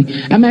counseling.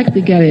 I'm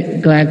actually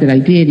glad that I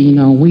did.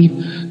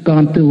 We've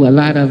gone through a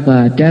lot of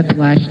death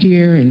last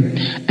year,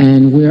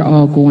 and we're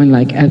all going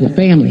like as a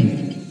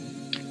family.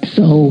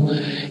 So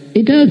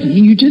it does.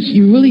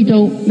 You really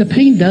don't. The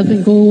pain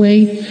doesn't go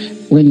away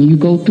when you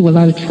go through a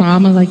lot of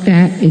trauma like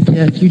that.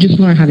 You just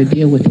learn how to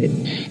deal with it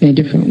in a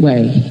different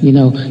way. You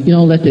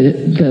don't let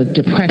the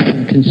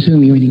depression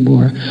consume you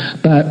anymore.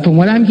 But from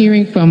what I'm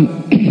hearing from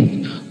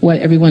what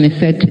everyone has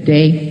said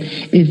today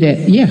is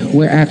that, yeah,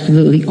 we're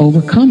absolutely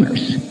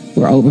overcomers.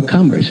 We're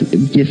overcomers.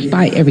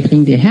 Despite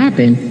everything that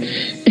happened,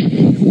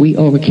 we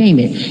overcame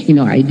it.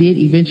 I did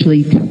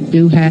eventually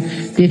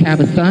did have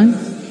a son.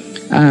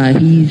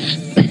 He's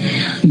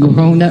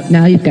grown up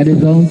now. He's got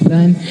his own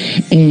son,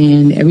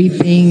 and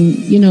everything,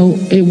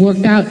 it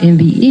worked out in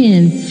the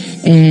end.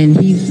 And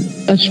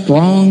he's a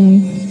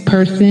strong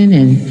person,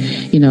 and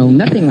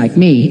nothing like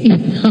me.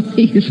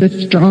 He's a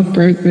strong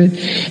person,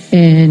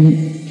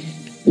 and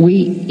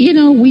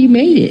we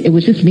made it. It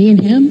was just me and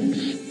him,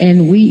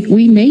 and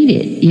we made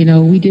it.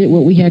 We did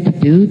what we had to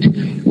do.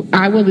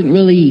 I wasn't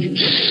really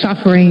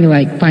suffering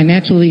like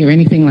financially or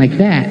anything like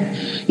that.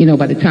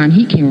 By the time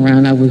he came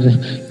around, I was a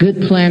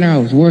good planner. I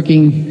was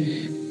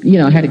working,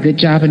 had a good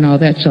job and all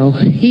that. So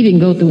he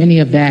didn't go through any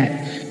of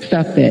that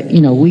stuff that,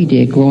 we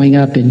did growing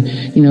up, and,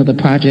 the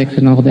projects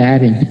and all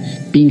that, and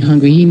being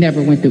hungry. He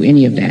never went through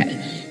any of that.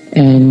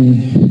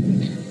 And,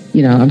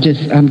 I'm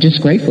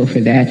just grateful for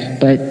that.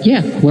 But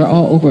yeah, we're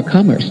all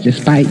overcomers.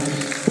 Despite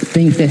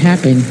things that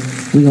happened,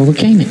 we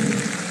overcame it.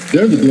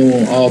 There's a glow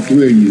on all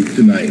three of you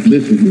tonight.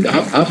 Listen,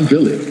 I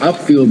feel it. I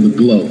feel the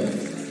glow.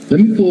 Let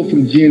me pull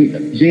from Jenny.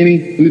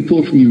 Let me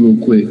pull from you real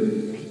quick.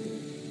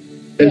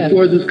 As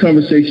far as this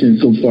conversation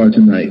so far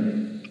tonight,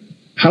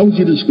 how would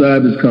you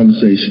describe this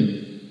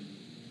conversation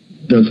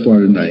thus far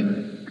tonight?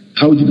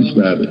 How would you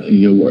describe it in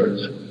your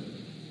words?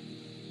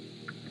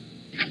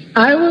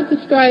 I would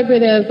describe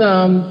it as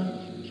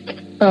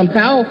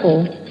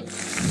powerful.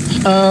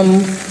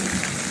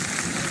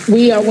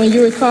 When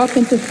you were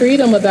talking to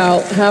Freedom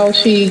about how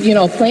she,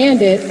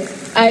 planned it,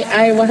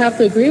 I will have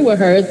to agree with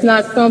her. It's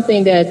not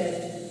something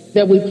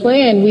that we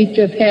planned. We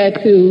just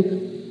had to,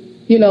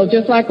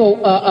 just like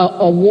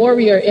a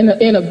warrior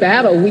in a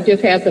battle, we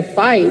just had to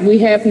fight. We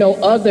have no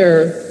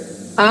other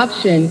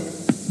option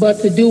but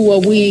to do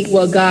what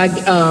God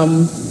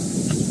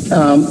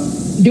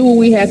do what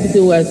we had to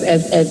do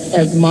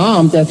as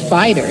moms, as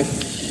fighters.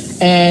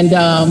 And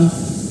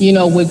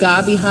with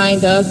God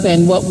behind us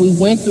and what we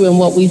went through and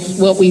what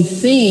we've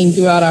seen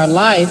throughout our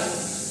life,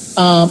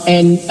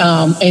 and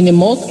in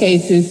most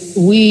cases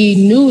we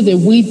knew that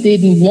we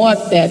didn't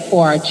want that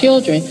for our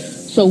children,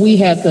 so we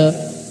had to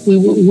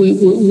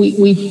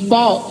we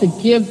fought to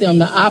give them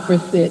the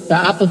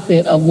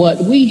opposite of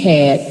what we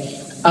had.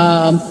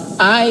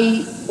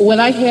 When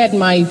I had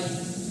my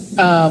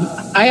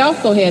I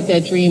also had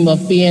that dream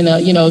of being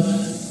a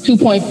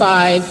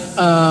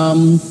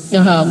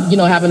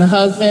 2.5, having a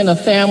husband, a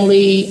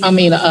family,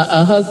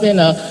 a husband,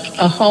 a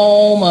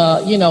home,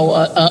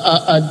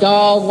 a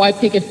dog, white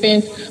picket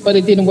fence, but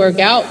it didn't work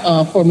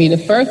out for me. The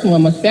first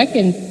one, my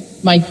second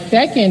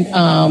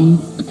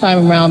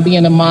time around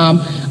being a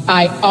mom,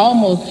 I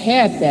almost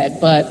had that,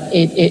 but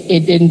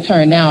it didn't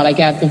turn out. I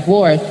got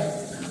divorced.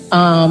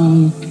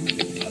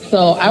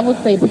 So I would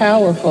say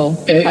powerful.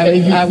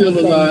 And you're still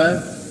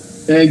alive.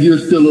 And you're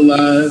still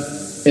alive.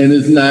 And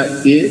it's not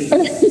it.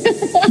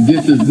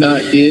 This is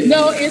not it.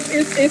 No, it's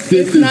This it's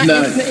is not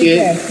not it. it.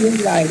 Yes, you're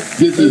right.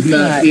 This is It's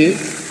not it.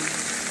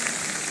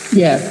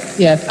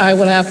 Yes, I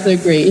would have to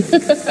agree.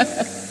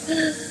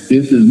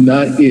 This is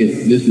not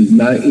it. This is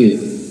not it.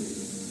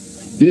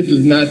 This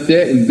is not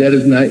that, and that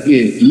is not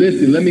it.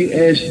 Listen, let me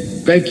ask you.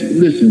 Thank you.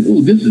 Listen,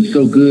 ooh, this is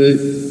so good.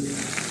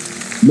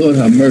 Lord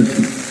have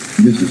mercy.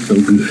 This is so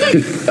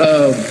good.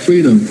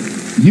 Freedom,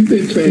 you've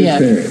been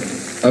transparent.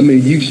 Yes. I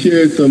mean, you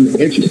shared some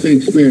interesting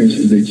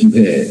experiences that you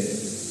had.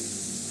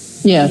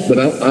 Yes. But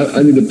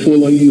I need to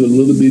pull on you a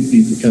little bit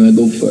deeper. Can I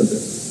go further?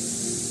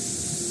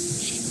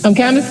 I'm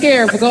kind of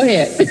scared, but go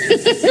ahead.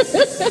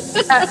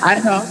 I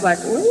know. I was like,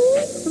 ooh.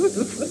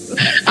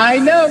 I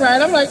know,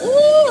 right? I'm like,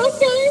 ooh,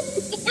 okay.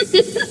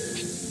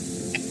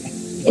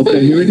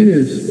 Okay, here it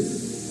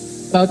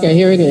is. Okay,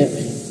 here it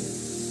is.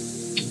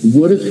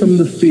 What are some of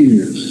the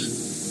fears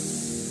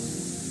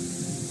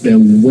that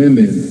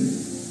women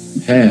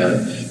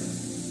have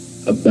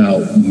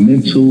about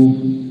mental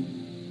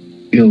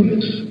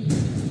illness?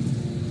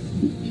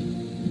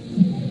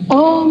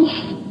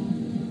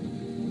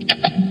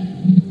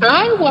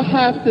 I will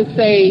have to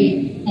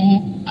say,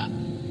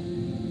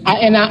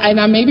 and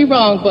I may be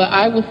wrong, but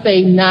I would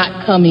say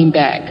not coming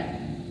back.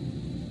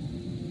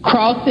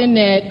 Crossing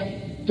that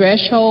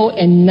threshold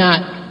and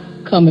not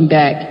coming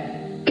back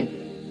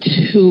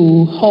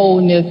to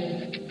wholeness,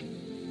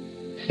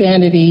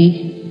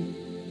 sanity,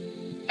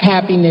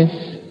 happiness,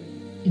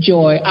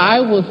 joy.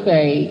 I will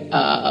say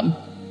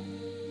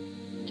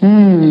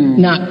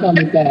not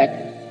coming back.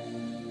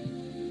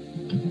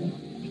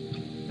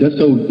 That's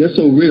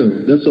so real.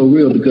 That's so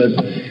real because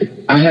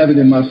I have it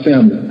in my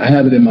family. I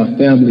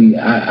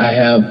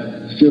have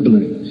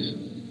siblings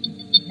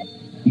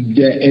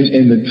that,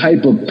 and the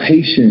type of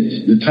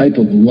patience, the type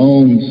of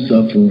long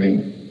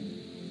suffering.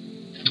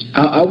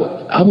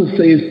 I would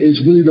say it's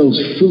really those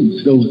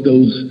fruits, those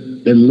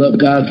that love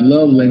God's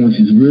love language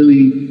is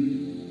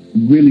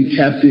really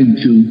tapped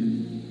into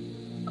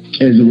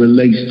as it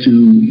relates to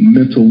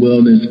mental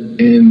wellness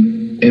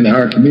in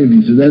our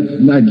community. So that's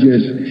not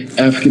just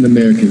African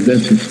Americans,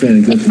 that's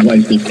Hispanic, that's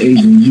white, that's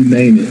Asian, you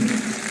name it.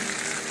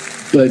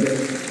 But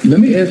let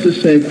me ask the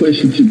same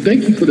question too.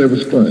 Thank you for that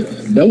response.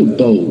 That was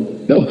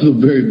bold. That was a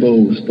very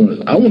bold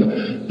response.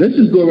 Let's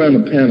just go around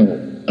the panel.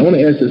 I want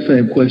to ask the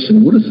same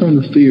question. What are some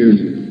of the fears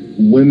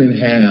women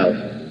have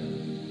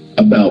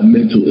about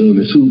mental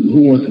illness?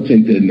 Who wants to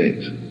take that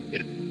next?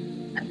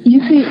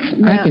 You see,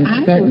 I can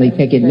certainly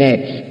take it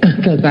next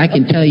because I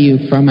can tell you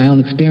from my own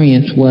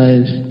experience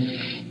was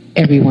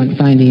everyone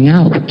finding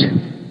out,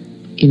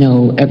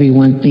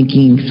 everyone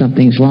thinking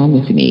something's wrong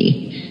with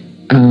me.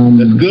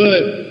 That's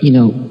good.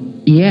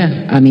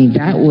 Yeah, I mean,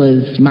 that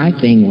was my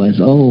thing was,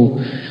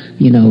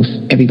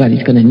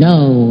 everybody's going to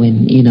know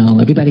and,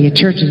 everybody at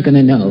church is going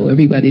to know.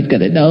 Everybody's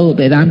going to know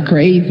that I'm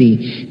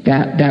crazy.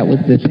 That was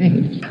the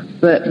thing.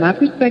 But my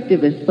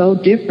perspective is so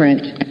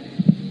different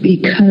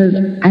because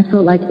I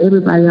felt like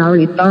everybody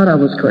already thought I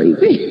was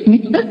crazy.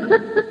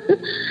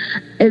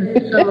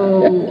 And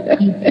so,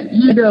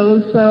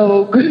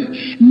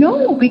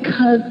 no,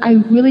 because I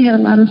really had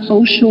a lot of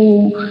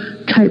social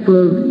type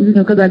of,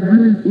 because I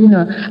really,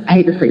 I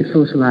hate to say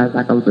socialized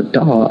like I was a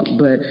dog,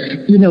 but,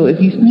 if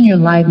you spend your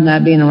life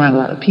not being around a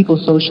lot of people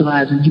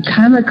socializing, you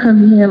kind of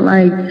come in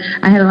like,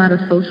 I had a lot of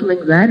social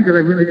anxiety because I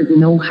really didn't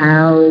know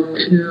how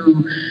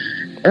to,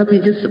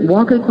 just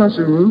walking across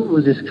the room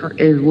was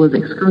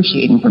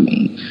excruciating for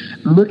me.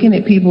 Looking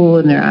at people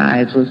in their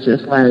eyes was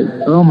just like,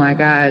 oh my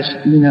gosh,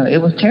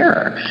 it was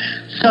terror.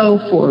 So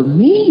for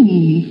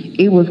me,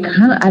 it was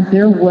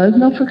there was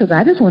no fear because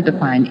I just wanted to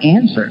find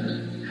answers.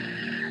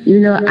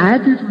 I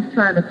just was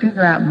trying to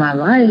figure out my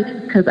life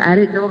because I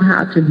didn't know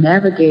how to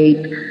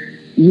navigate,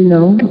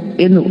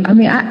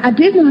 I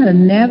did know how to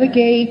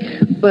navigate,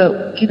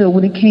 but,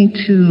 when it came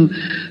to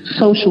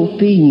social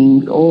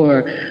things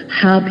or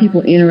how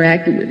people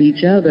interacted with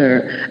each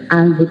other,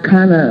 I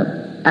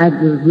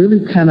was really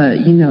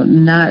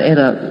not at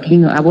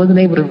I wasn't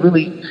able to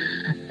really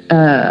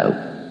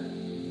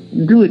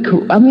do it.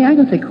 I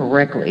can say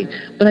correctly,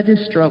 but I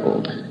just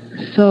struggled.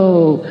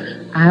 So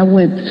I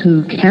went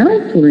to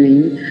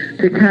counseling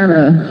to kind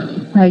of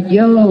so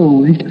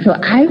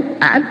I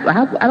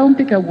don't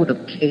think I would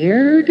have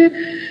cared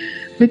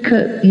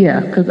because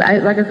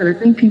like I said, I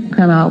think people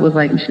kind of was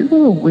like, she's a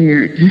little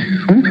weird. She's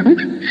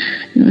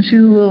a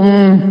little.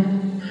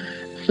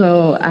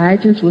 So I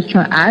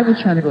was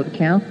trying to go to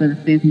counseling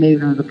to see if maybe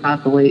there was a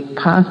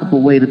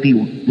possible way to be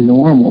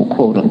normal,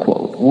 quote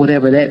unquote,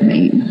 whatever that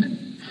means.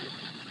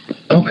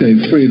 Okay,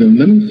 Freedom,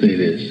 let me say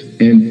this,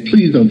 and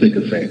please don't take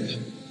offense.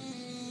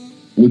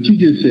 What you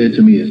just said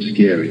to me is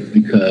scary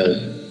because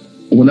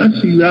when I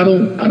see you, I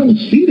don't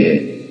see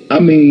that. I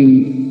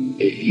mean,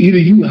 either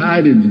you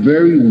hide it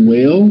very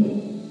well,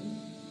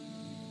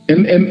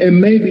 and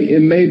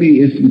maybe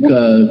it's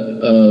because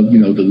of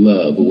the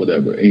love or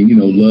whatever, and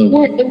love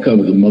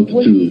covers a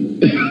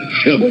multitude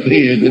of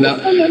sins. No.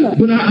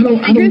 But I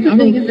don't see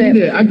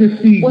that. I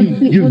just see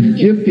you're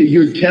gifted,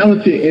 you're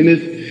talented, and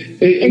it's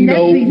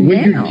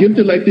when you're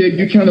gifted like that,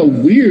 you're kind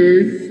of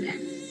weird.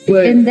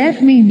 But and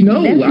that's me.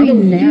 no, That's I me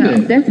don't now.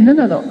 see that. That's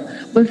no.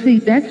 But see,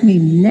 that's me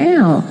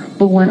now.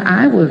 But when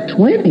I was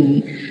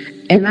 20,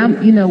 and I'm,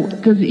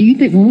 because you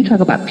think when we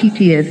talk about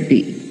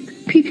PTSD,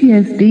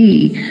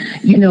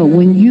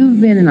 when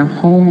you've been in a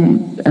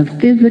home, a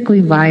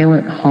physically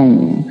violent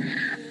home,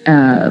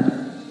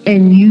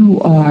 and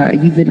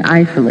you've been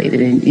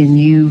isolated, and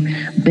you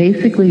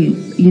basically,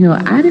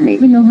 I didn't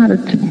even know how to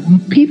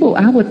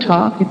I would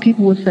talk and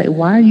people would say,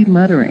 "Why are you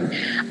muttering?"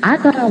 I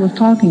thought I was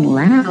talking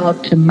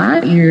loud to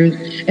my ears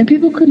and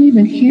people couldn't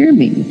even hear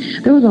me.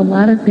 There was a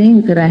lot of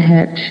things that I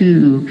had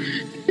to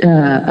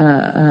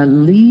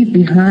leave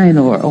behind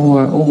or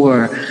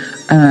what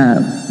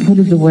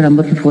is the word I'm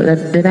looking for,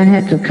 that I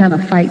had to kind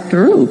of fight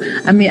through.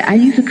 I mean,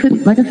 I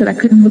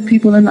couldn't look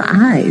people in the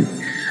eyes.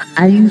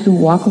 I used to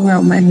walk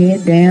around with my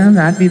head down.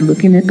 I'd be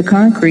looking at the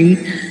concrete,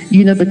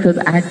 because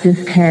I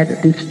just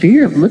had this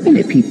fear of looking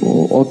at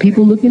people or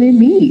people looking at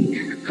me.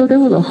 So there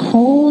was a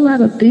whole lot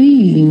of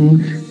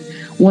things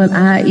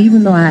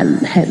even though I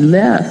had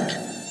left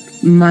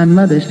my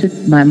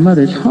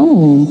mother's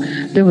home,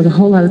 there was a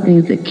whole lot of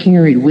things that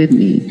carried with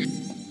me.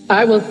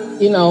 I was,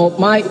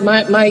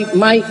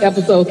 my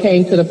episode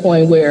came to the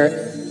point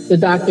where the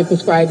doctor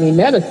prescribed me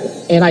medicine.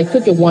 And I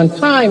took it one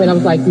time and I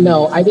was like,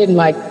 no, I didn't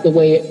like the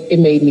way it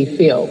made me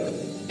feel.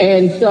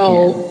 And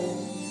so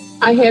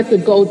I had to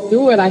go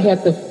through it. I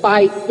had to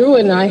fight through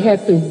it, and I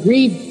had to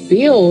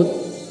rebuild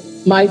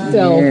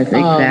myself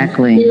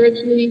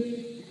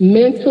spiritually,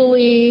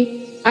 mentally.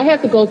 I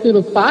had to go through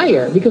the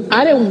fire because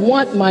I didn't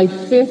want my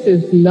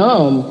senses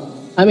numb.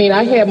 I mean,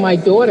 I had my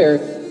daughter,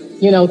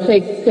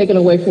 taken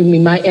away from me.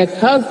 My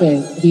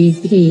ex-husband,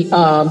 he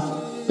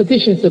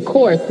petitions the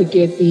court to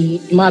get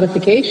the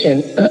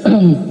modification,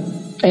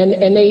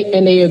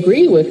 and they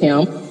agreed with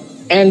him.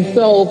 And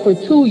so for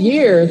 2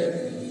 years,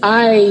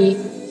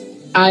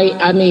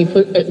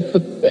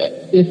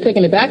 just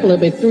taking it back a little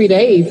bit, 3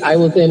 days I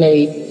was in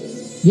a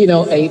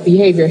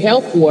behavior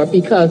health ward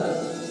because,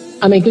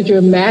 could you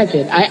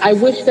imagine? I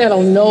wish that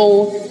on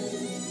no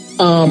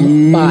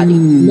body,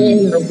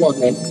 man or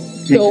woman.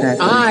 So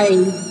exactly. I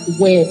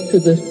went to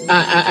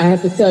I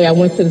have to tell you, I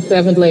went to the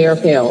 7th layer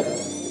of hell.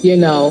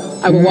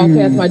 I would walk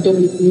past my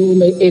daughter's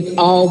room. It's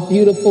all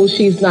beautiful.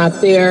 She's not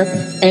there.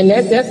 And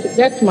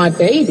that's my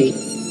baby.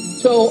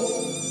 So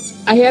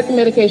I had the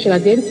medication. I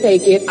didn't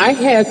take it. I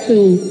had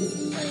to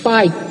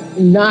fight.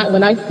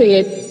 When I say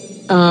it,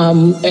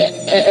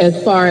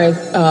 as far as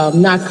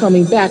not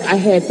coming back, I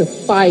had to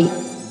fight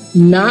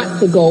not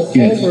to go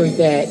over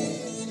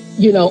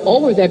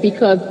that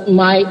because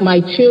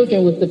my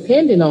children was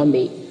dependent on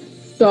me.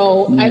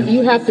 So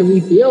you have to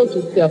rebuild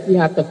yourself. You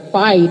have to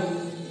fight.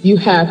 You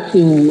have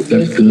to.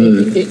 That's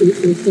good.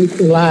 It's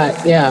a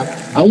lot, yeah.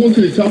 I want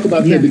you to talk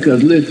about that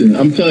because, listen,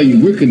 I'm telling you,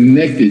 we're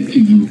connected to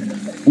you.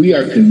 We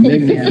are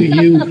connected to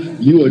you.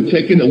 You are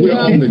we're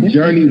on the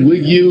journey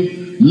with you.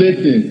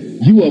 Listen,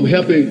 you are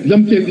helping.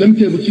 Let me tell you what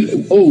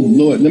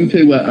let me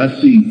tell you what I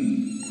see.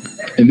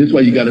 And this is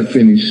why you got to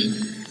finish.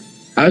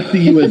 I see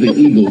you as an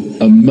eagle,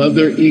 a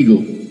mother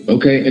eagle,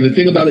 okay? And the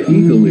thing about an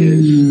eagle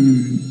is,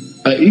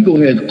 an eagle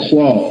has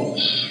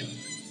claws.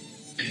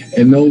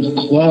 And those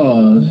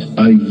claws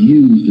are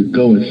used to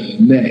go and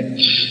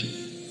snatch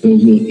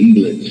those little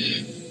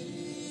eaglets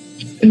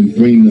and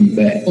bring them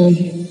back while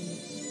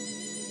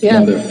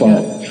they're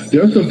falling.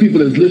 There are some people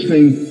that's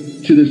listening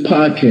to this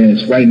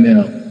podcast right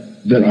now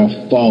that are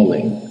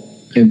falling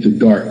into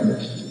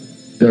darkness,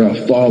 that are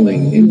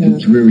falling into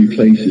dreary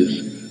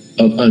places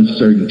of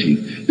uncertainty.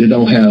 They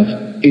don't have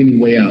any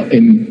way out.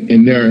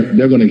 And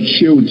they're going to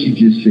hear what you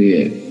just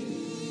said.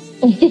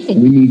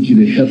 We need you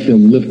to help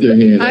them lift their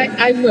head up.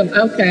 I will.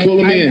 Okay. Pull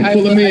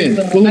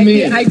them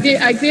in.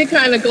 I did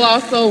kind of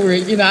gloss over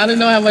it. I don't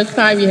know how much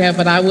time you have,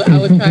 but I would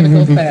try to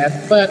go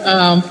fast. But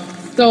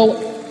so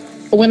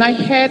when I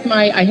had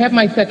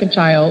my second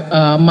child,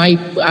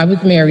 I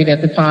was married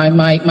at the time.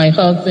 My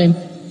husband,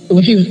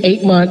 when she was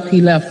 8 months,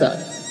 he left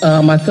us.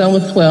 My son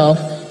was 12.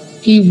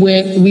 We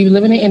were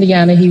living in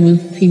Indiana.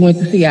 He went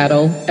to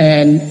Seattle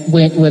and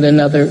went with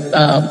another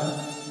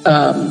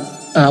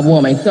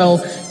woman. So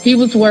he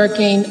was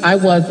working. I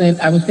wasn't.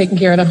 I was taking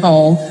care of the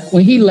home.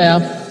 When he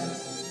left,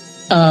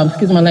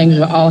 excuse my language,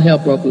 but all hell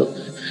broke loose.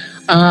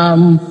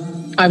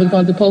 I was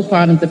going through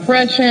postpartum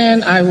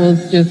depression. I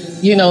was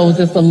just,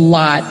 just a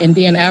lot. And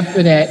then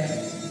after that,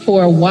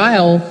 for a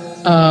while,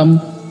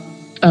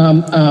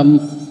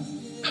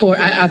 for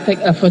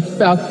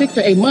about 6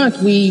 or 8 months,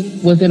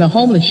 we was in a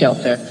homeless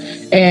shelter.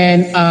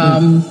 And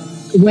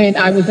when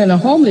I was in a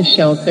homeless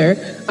shelter,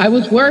 I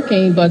was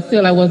working, but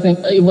still it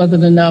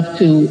wasn't enough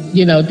to,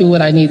 do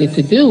what I needed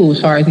to do as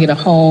far as get a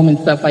home and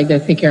stuff like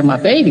that, take care of my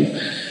babies.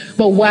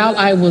 But while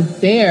I was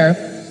there,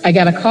 I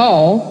got a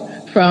call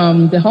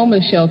from the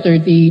homeless shelter.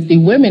 The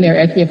women there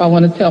asked me if I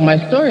want to tell my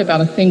story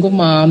about a single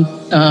mom,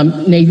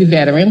 Navy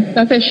veteran.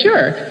 I said,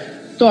 sure.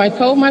 So I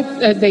told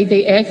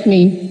they asked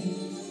me,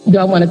 do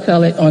I want to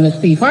tell it on the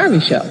Steve Harvey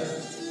show?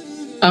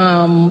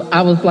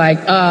 I was like,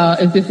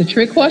 is this a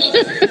trick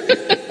question?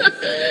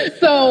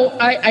 So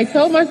I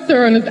told my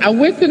story. I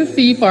went to the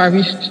Steve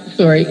Harvey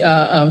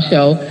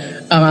show.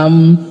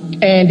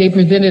 And they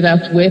presented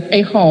us with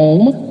a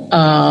home,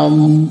 a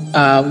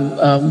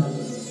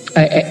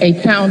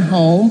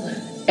townhome,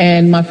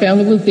 and my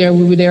family was there.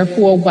 We were there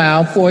for a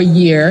while, for a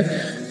year.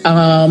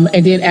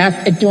 And then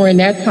during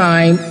that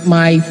time,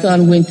 my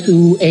son went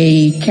to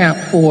a camp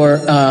for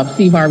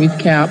Steve Harvey's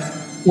camp,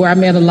 where I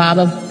met a lot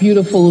of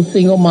beautiful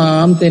single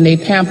moms, and they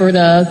pampered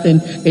us,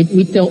 and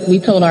we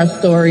told our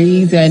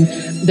stories, and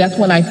that's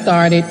when I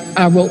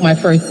wrote my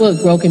first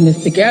book, Broken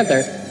This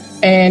Together.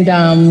 And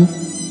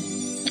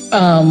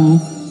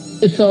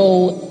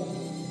so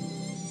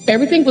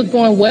everything was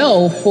going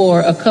well for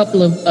a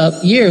couple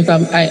of years.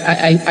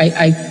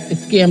 I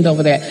skimmed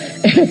over that.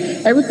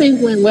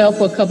 Everything went well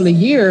for a couple of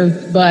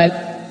years, but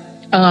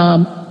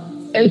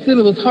it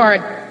was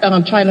hard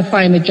trying to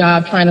find a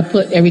job, trying to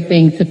put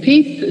everything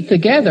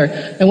together.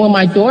 And when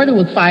my daughter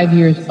was 5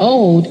 years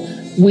old,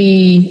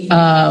 we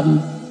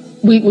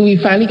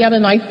finally got a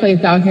nice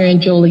place out here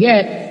in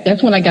Joliet.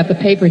 That's when I got the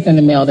papers in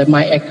the mail that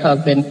my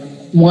ex-husband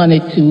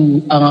wanted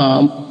to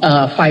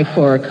fight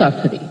for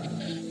custody.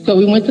 So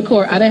we went to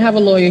court. I didn't have a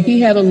lawyer. He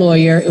had a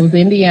lawyer. It was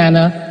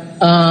Indiana,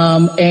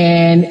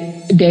 and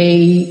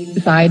they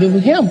sided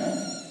with him.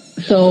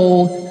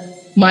 So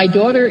my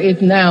daughter is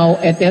now,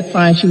 at that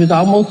time, she was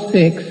almost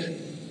 6.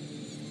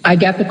 I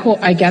got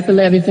the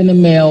letters in the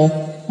mail.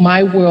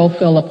 My world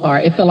fell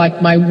apart. It felt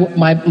like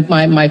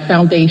my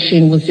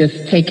foundation was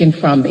just taken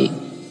from me.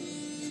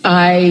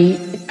 I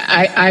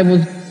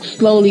was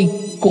slowly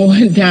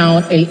going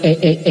down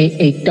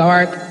a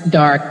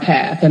dark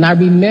path. And I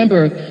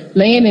remember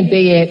laying in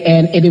bed,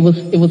 and it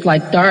was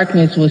like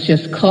darkness was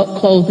just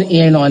closing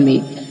in on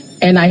me.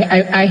 And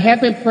I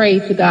haven't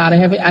prayed to God.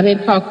 I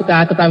didn't talk to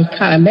God because I was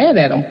kind of mad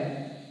at him.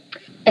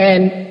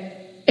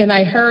 And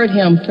I heard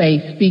him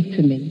say, "Speak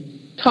to me,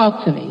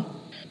 talk to me."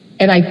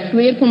 And I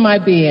slid from my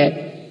bed,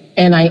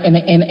 and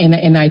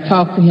I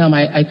talked to him.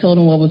 I told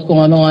him what was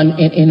going on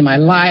in my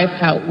life,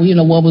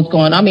 what was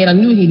going on. I mean, I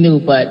knew he knew,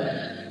 but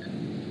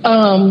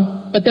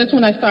that's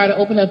when I started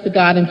opening up to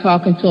God and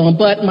talking to him.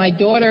 But my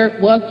daughter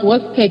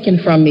was taken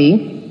from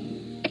me.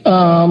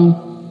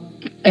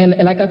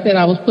 And like I said,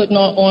 I was putting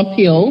on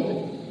pills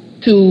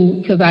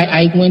because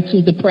I went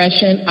through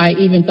depression. I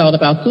even thought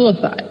about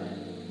suicide.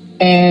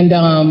 And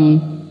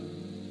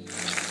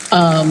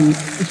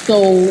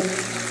so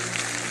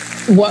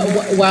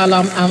while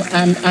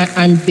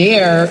I'm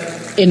there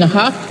in the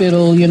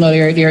hospital,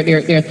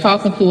 they're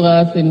talking to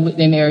us, and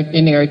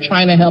they're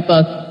trying to help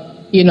us,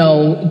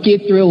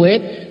 get through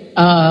it.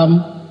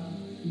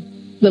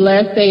 The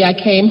last day I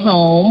came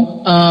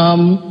home,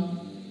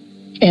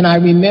 and I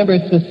remember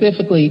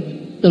specifically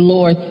the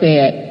Lord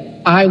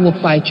said, "I will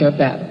fight your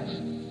battles.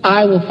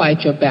 I will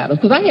fight your battles."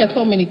 Because I had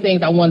so many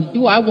things I wanted to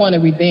do. I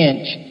wanted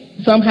revenge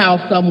somehow,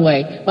 some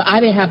way, but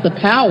I didn't have the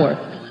power.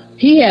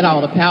 He had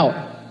all the power.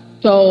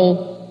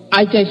 So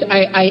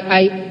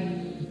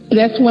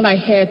that's when I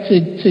had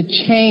to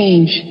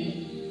change,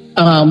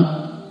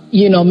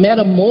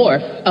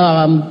 metamorph,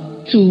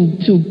 to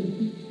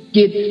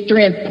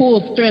get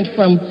pull strength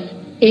from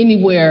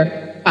anywhere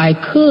I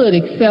could,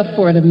 except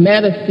for the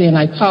medicine.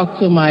 I talked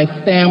to my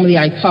family.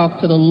 I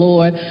talked to the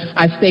Lord.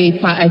 I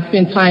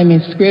spent time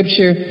in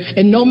Scripture,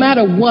 and no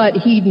matter what,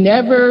 He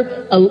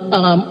never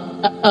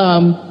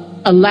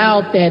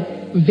allowed that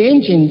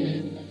vengeance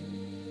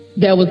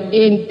that was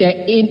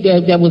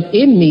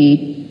in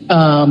me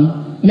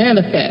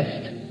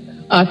manifest.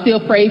 I still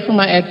prayed for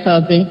my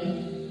ex-husband.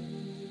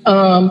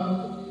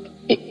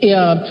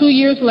 2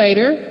 years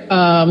later,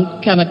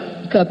 kind of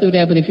cut through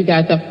that, but if you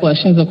guys have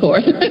questions, of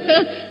course.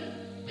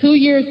 2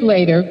 years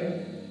later,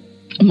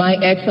 my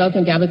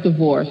ex-husband got a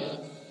divorce.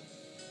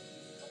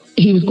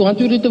 He was going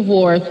through the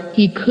divorce.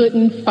 He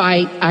couldn't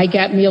fight. I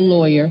got me a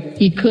lawyer.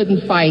 He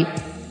couldn't fight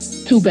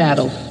 2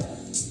 battles.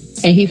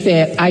 And he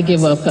said, "I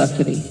give up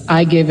custody.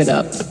 I give it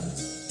up.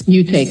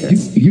 You take her."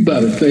 You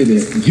about to say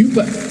that.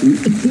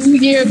 2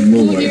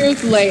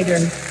 years later,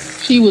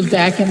 she was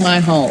back in my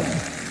home.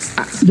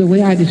 The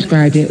way I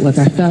described it was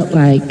I felt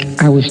like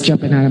I was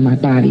jumping out of my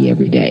body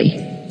every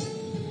day.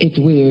 It's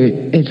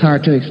weird. It's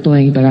hard to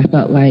explain, but I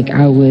felt like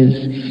I was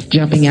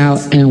jumping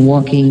out and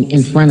walking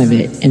in front of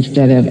it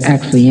instead of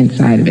actually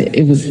inside of it.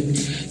 It was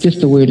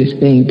just the weirdest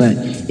thing. But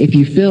if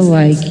you feel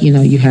like,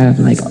 you have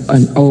like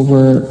an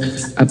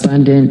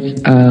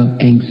overabundance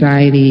of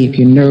anxiety, if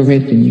you're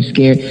nervous and you're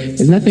scared,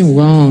 there's nothing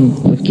wrong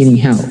with getting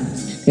help.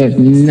 There's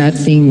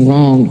nothing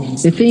wrong.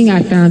 The thing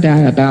I found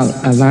out about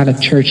a lot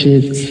of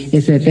churches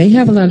is that they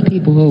have a lot of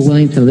people who are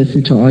willing to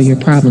listen to all your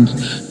problems,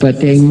 but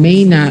they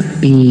may not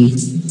be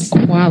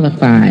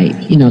qualified,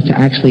 to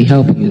actually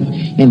help you.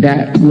 And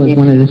that was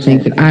one of the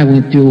things that I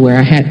went through, where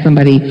I had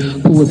somebody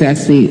who was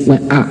actually,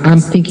 when I'm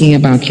thinking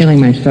about killing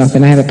myself,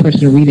 and I had a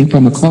person reading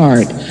from a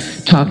card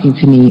talking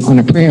to me on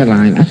a prayer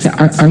line. I said,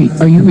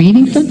 are you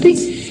reading something?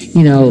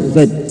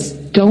 But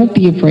don't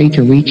be afraid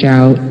to reach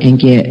out and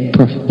get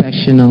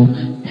professional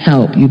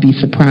help. You'd be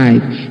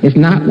surprised. It's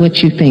not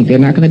what you think. They're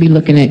not going to be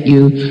looking at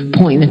you,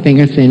 pointing the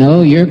finger, saying,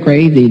 oh, you're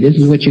crazy. This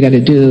is what you got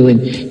to do,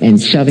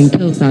 and shoving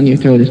pills down your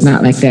throat. It's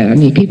not like that. I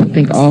mean, people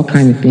think all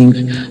kinds of things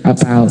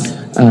about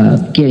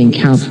getting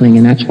counseling,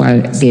 and that's why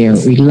they're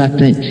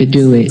reluctant to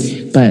do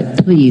it.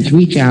 But please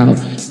reach out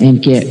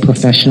and get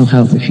professional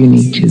help if you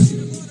need to.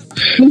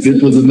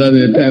 This was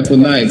another impactful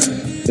night.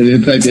 And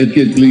Impact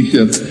Education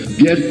Leadership.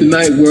 Guests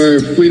tonight were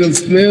Freedom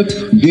Smith,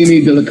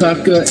 Jeannie De La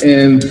Costa,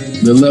 and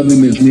the lovely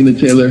Miss Nina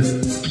Taylor.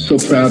 So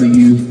proud of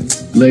you,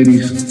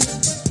 ladies.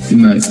 Good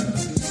night.